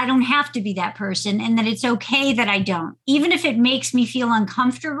that I don't have to be that person and that it's okay that I don't. Even if it makes me feel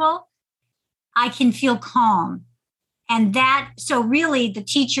uncomfortable, I can feel calm. And so really the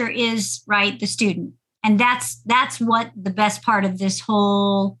teacher is, right, the student. And that's what the best part of this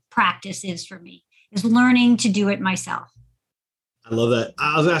whole practice is for me, is learning to do it myself. I love that.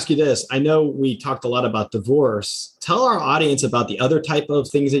 I'll ask you this. I know we talked a lot about divorce. Tell our audience about the other type of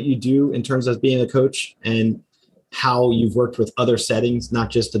things that you do in terms of being a coach and how you've worked with other settings, not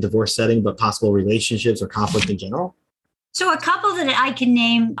just the divorce setting, but possible relationships or conflict in general. So a couple that I can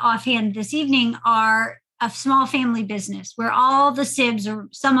name offhand this evening are a small family business where all the sibs, or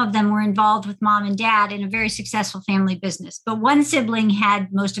some of them, were involved with mom and dad in a very successful family business. But one sibling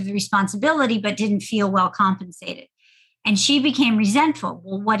had most of the responsibility, but didn't feel well compensated. And she became resentful.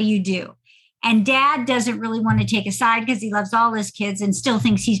 Well, what do you do? And dad doesn't really want to take a side because he loves all his kids and still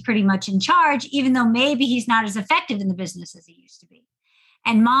thinks he's pretty much in charge, even though maybe he's not as effective in the business as he used to be.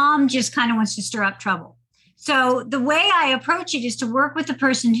 And mom just kind of wants to stir up trouble. So the way I approach it is to work with the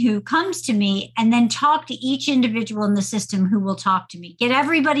person who comes to me and then talk to each individual in the system who will talk to me, get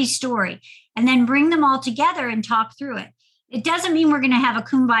everybody's story, and then bring them all together and talk through it. It doesn't mean we're going to have a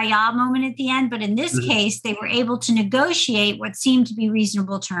kumbaya moment at the end, but in this case, they were able to negotiate what seemed to be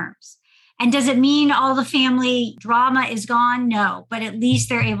reasonable terms. And does it mean all the family drama is gone? No, but at least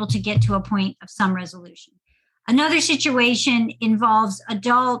they're able to get to a point of some resolution. Another situation involves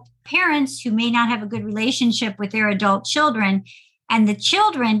adult parents who may not have a good relationship with their adult children, and the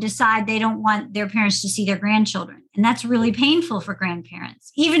children decide they don't want their parents to see their grandchildren. And that's really painful for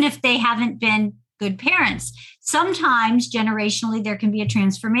grandparents, even if they haven't been good parents. Sometimes generationally, there can be a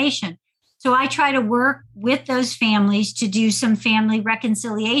transformation. So I try to work with those families to do some family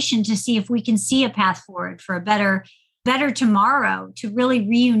reconciliation to see if we can see a path forward for a better tomorrow, to really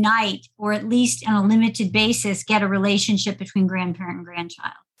reunite, or at least on a limited basis, get a relationship between grandparent and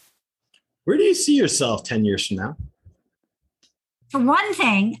grandchild. Where do you see yourself 10 years from now? For one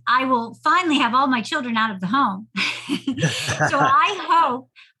thing, I will finally have all my children out of the home. So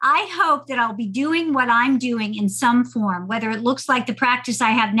I hope that I'll be doing what I'm doing in some form, whether it looks like the practice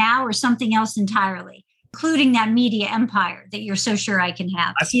I have now or something else entirely, including that media empire that you're so sure I can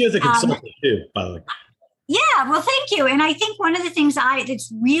have. I see you as a consultant too, by the way. Yeah, well, thank you. And I think one of the things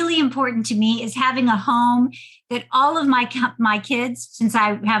that's really important to me is having a home that all of my kids, since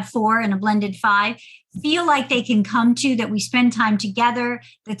I have 4 and a blended 5, feel like they can come to, that we spend time together,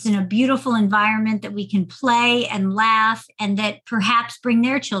 that's in a beautiful environment that we can play and laugh, and that perhaps bring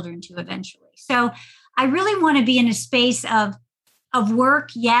their children to eventually. So I really want to be in a space of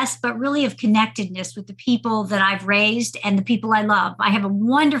work, yes, but really of connectedness with the people that I've raised and the people I love. I have a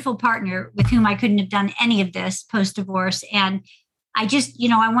wonderful partner with whom I couldn't have done any of this post-divorce. And I just,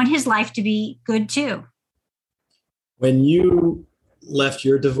 I want his life to be good too. When you left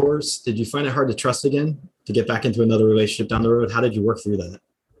your divorce, did you find it hard to trust again, to get back into another relationship down the road? How did you work through that?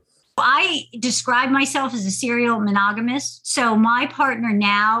 I describe myself as a serial monogamist. So my partner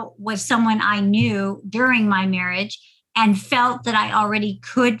now was someone I knew during my marriage and felt that I already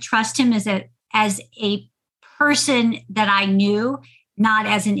could trust him as a person that I knew, not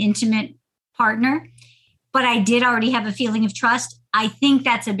as an intimate partner. But I did already have a feeling of trust. I think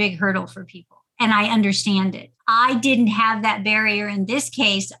that's a big hurdle for people, and I understand it. I didn't have that barrier in this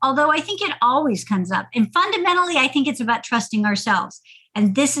case, although I think it always comes up. And fundamentally, I think it's about trusting ourselves.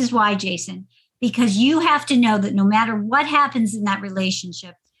 And this is why, Jason, because you have to know that no matter what happens in that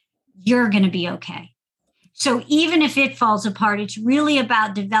relationship, you're going to be okay. So even if it falls apart, it's really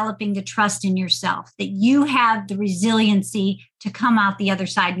about developing the trust in yourself, that you have the resiliency to come out the other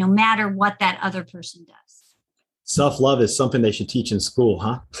side, no matter what that other person does. Self-love is something they should teach in school,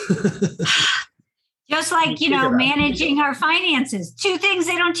 huh? Just like, managing our finances, 2 things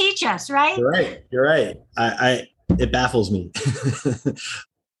they don't teach us, right? You're right. It baffles me.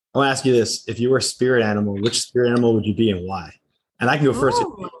 I want to ask you this. If you were a spirit animal, which spirit animal would you be and why? And I can go first.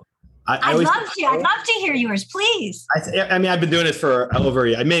 I'd love to hear yours, please. I mean, I've been doing this for over a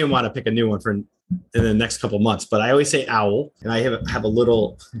year. I may want to pick a new one in the next couple of months, but I always say owl. And I have a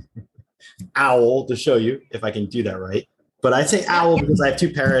little owl to show you if I can do that right. But I say owl because I have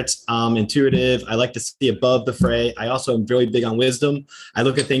 2 parrots. Intuitive. I like to see above the fray. I also am really big on wisdom. I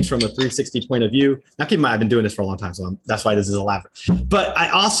look at things from a 360 point of view. Now, keep in mind, I've been doing this for a long time, so that's why this is elaborate. But I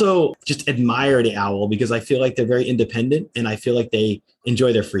also just admire the owl because I feel like they're very independent and I feel like they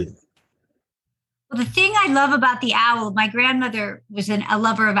enjoy their freedom. Well, the thing I love about the owl, my grandmother was a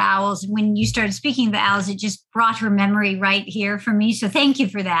lover of owls. When you started speaking of the owls, it just brought her memory right here for me. So thank you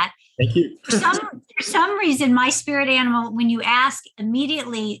for that. Thank you. For some reason, my spirit animal, when you ask,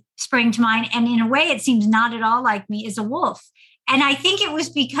 immediately sprang to mind, and in a way it seems not at all like me, is a wolf. And I think it was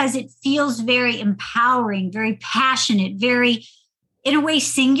because it feels very empowering, very passionate, very, in a way,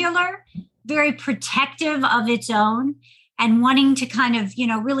 singular, very protective of its own, and wanting to kind of,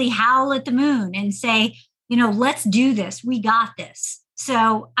 really howl at the moon and say, let's do this. We got this.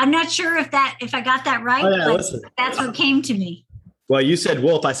 So I'm not sure if I got that right, but that's what came to me. Well, you said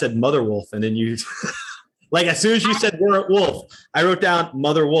wolf, I said mother wolf. And then you, like, as soon as you said word wolf, I wrote down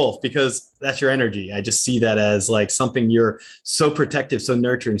mother wolf because that's your energy. I just see that as like something you're so protective, so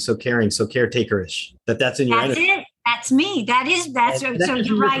nurturing, so caring, so caretakerish, that's in your energy. That's it. That's me. So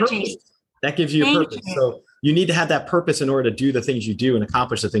you're right, Jason. That gives you a purpose. So you need to have that purpose in order to do the things you do and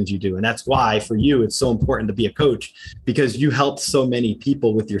accomplish the things you do. And that's why for you, it's so important to be a coach because you help so many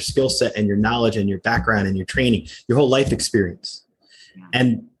people with your skill set and your knowledge and your background and your training, your whole life experience.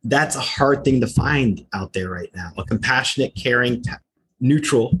 And that's a hard thing to find out there right now. A compassionate, caring,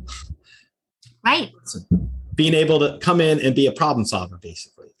 neutral. Right. Being able to come in and be a problem solver,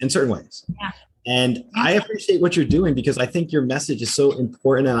 basically, in certain ways. Yeah. And I appreciate what you're doing because I think your message is so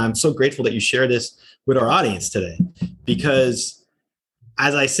important. And I'm so grateful that you share this with our audience today. Because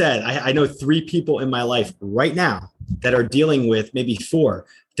as I said, I know 3 people in my life right now that are dealing with, maybe 4,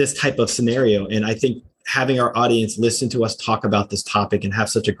 this type of scenario. And I think having our audience listen to us talk about this topic and have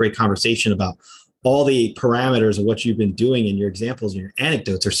such a great conversation about all the parameters of what you've been doing and your examples and your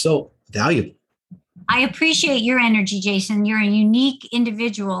anecdotes are so valuable. I appreciate your energy, Jason. You're a unique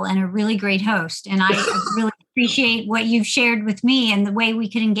individual and a really great host. And I really appreciate what you've shared with me and the way we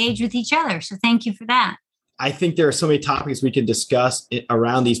could engage with each other. So thank you for that. I think there are so many topics we can discuss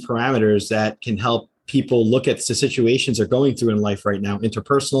around these parameters that can help people look at the situations they're going through in life right now,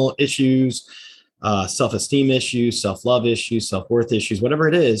 interpersonal issues, self-esteem issues, self-love issues, self-worth issues, whatever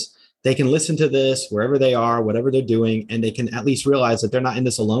it is. They can listen to this wherever they are, whatever they're doing, and they can at least realize that they're not in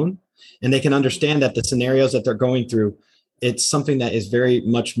this alone. And they can understand that the scenarios that they're going through, it's something that is very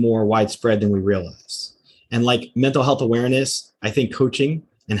much more widespread than we realize. And like mental health awareness, I think coaching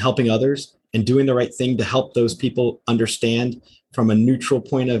and helping others and doing the right thing to help those people understand from a neutral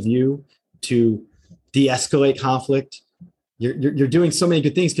point of view to de-escalate conflict. You're doing so many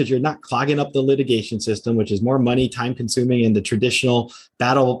good things because you're not clogging up the litigation system, which is more money, time consuming, and the traditional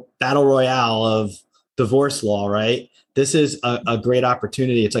battle royale of divorce law, right? This is a great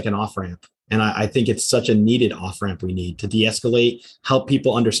opportunity. It's like an off-ramp. And I think it's such a needed off-ramp we need to de-escalate, help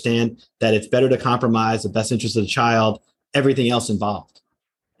people understand that it's better to compromise the best interest of the child, everything else involved,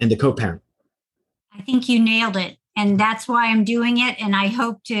 and the co-parent. I think you nailed it. And that's why I'm doing it. And I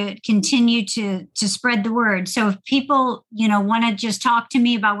hope to continue to spread the word. So if people, want to just talk to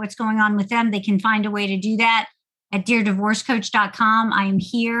me about what's going on with them, they can find a way to do that at deardivorcecoach.com. I am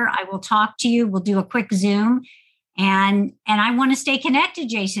here. I will talk to you. We'll do a quick Zoom. And I want to stay connected,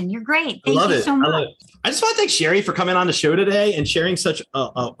 Jason. You're great. Thank you so much. I just want to thank Cherie for coming on the show today and sharing such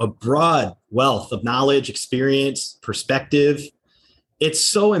a broad wealth of knowledge, experience, perspective. It's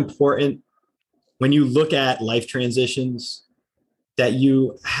so important when you look at life transitions that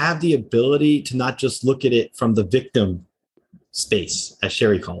you have the ability to not just look at it from the victim space, as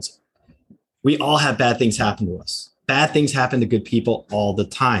Cherie calls it. We all have bad things happen to us. Bad things happen to good people all the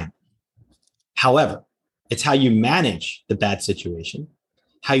time. However, It's how you manage the bad situation,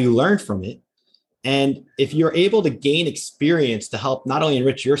 how you learn from it. And if you're able to gain experience to help not only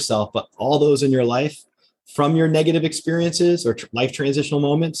enrich yourself, but all those in your life from your negative experiences or life transitional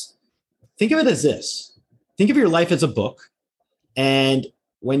moments, think of it as this. Think of your life as a book. And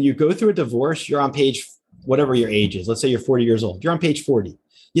when you go through a divorce, you're on page, whatever your age is. Let's say you're 40 years old. You're on page 40.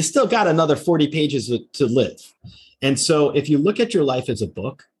 You still got another 40 pages to live. And so if you look at your life as a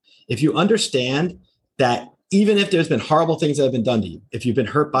book, if you understand that even if there's been horrible things that have been done to you, if you've been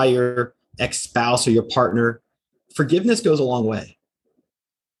hurt by your ex-spouse or your partner, forgiveness goes a long way.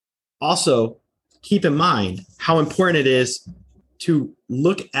 Also, keep in mind how important it is to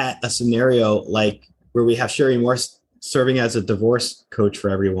look at a scenario like where we have Cherie Morris serving as a divorce coach for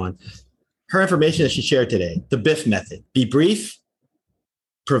everyone. Her information that she shared today, the BIF method: be brief,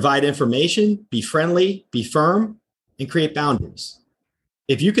 provide information, be friendly, be firm, and create boundaries.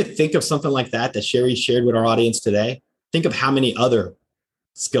 If you could think of something like that Cherie shared with our audience today, think of how many other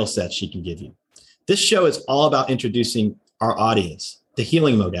skill sets she can give you. This show is all about introducing our audience to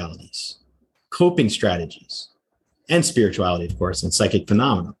healing modalities, coping strategies, and spirituality, of course, and psychic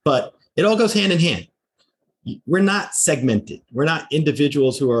phenomena. But it all goes hand in hand. We're not segmented. We're not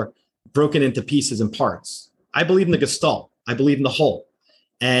individuals who are broken into pieces and parts. I believe in the Gestalt. I believe in the whole.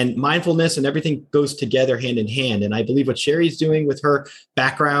 And mindfulness and everything goes together hand in hand. And I believe what Cherie's doing with her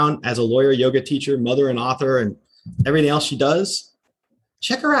background as a lawyer, yoga teacher, mother, and author, and everything else she does,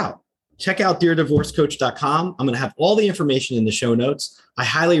 check her out. Check out DearDivorceCoach.com. I'm going to have all the information in the show notes. I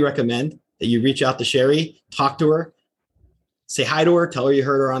highly recommend that you reach out to Cherie, talk to her, say hi to her, tell her you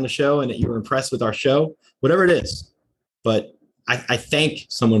heard her on the show and that you were impressed with our show, whatever it is. But I thank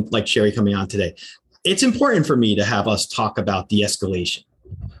someone like Cherie coming on today. It's important for me to have us talk about de-escalation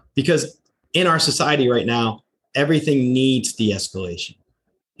because in our society right now, everything needs de-escalation.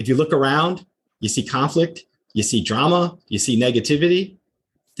 If you look around, you see conflict, you see drama, you see negativity.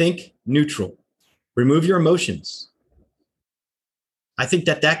 Think neutral. Remove your emotions. I think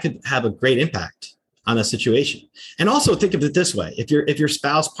that could have a great impact on a situation. And also think of it this way. If your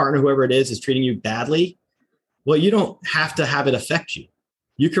spouse, partner, whoever it is treating you badly, well, you don't have to have it affect you.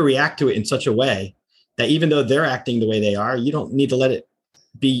 You can react to it in such a way that even though they're acting the way they are, you don't need to let it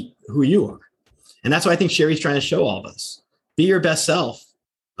be who you are. And that's what I think Cherie's trying to show all of us. Be your best self.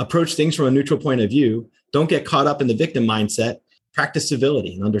 Approach things from a neutral point of view. Don't get caught up in the victim mindset. Practice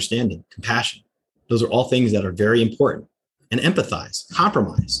civility and understanding, compassion. Those are all things that are very important. And empathize,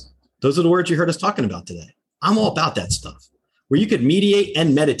 compromise. Those are the words you heard us talking about today. I'm all about that stuff. Where you could mediate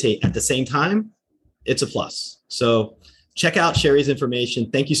and meditate at the same time, it's a plus. So check out Cherie's information.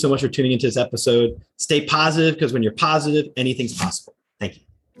 Thank you so much for tuning into this episode. Stay positive because when you're positive, anything's possible. Thank you.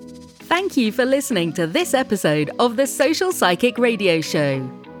 Thank you for listening to this episode of the Social Psychic Radio Show.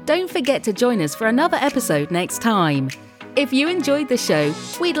 Don't forget to join us for another episode next time. If you enjoyed the show,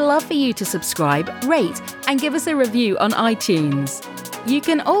 we'd love for you to subscribe, rate, and give us a review on iTunes. You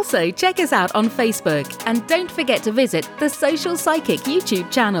can also check us out on Facebook, and don't forget to visit the Social Psychic YouTube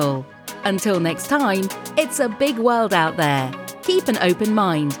channel. Until next time, it's a big world out there. Keep an open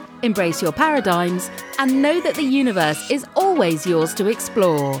mind, embrace your paradigms, and know that the universe is always yours to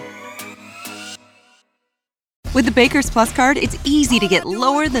explore. With the Baker's Plus card, it's easy to get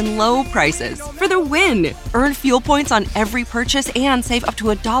lower than low prices for the win. Earn fuel points on every purchase and save up to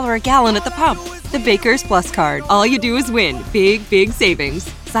 $1 a gallon at the pump. The Baker's Plus card. All you do is win. Big, big savings.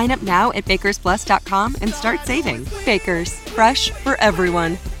 Sign up now at bakersplus.com and start saving. Baker's. Fresh for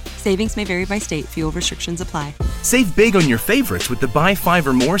everyone. Savings may vary by state. Fuel restrictions apply. Save big on your favorites with the Buy 5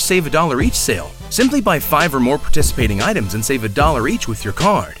 or More, Save $1 each sale. Simply buy 5 or more participating items and save $1 each with your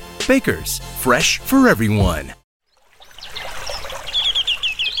card. Baker's. Fresh for everyone.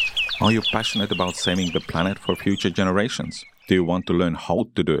 Are you passionate about saving the planet for future generations? Do you want to learn how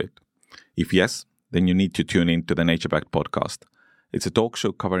to do it? If yes, then you need to tune in to the Nature Backed podcast. It's a talk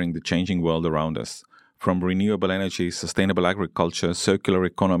show covering the changing world around us, from renewable energy, sustainable agriculture, circular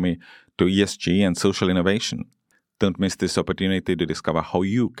economy, to ESG and social innovation. Don't miss this opportunity to discover how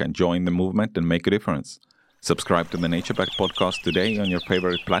you can join the movement and make a difference. Subscribe to the Nature Backed podcast today on your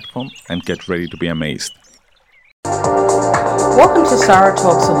favorite platform and get ready to be amazed. Welcome to Sarah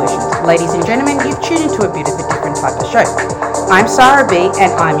Talk Solutions. Ladies and gentlemen, you've tuned into a bit of a different type of show. I'm Sarah B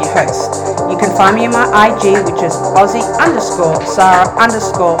and I'm your host. You can find me on my IG, which is Aussie_Sarah_LA.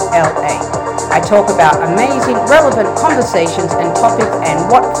 I talk about amazing, relevant conversations and topics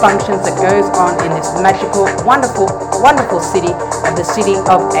and what functions that goes on in this magical, wonderful, wonderful city of the City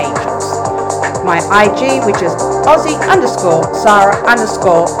of Angels. My IG, which is Aussie_Sarah_LA.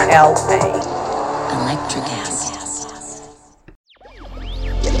 Electric acid.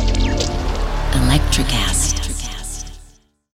 Electricast.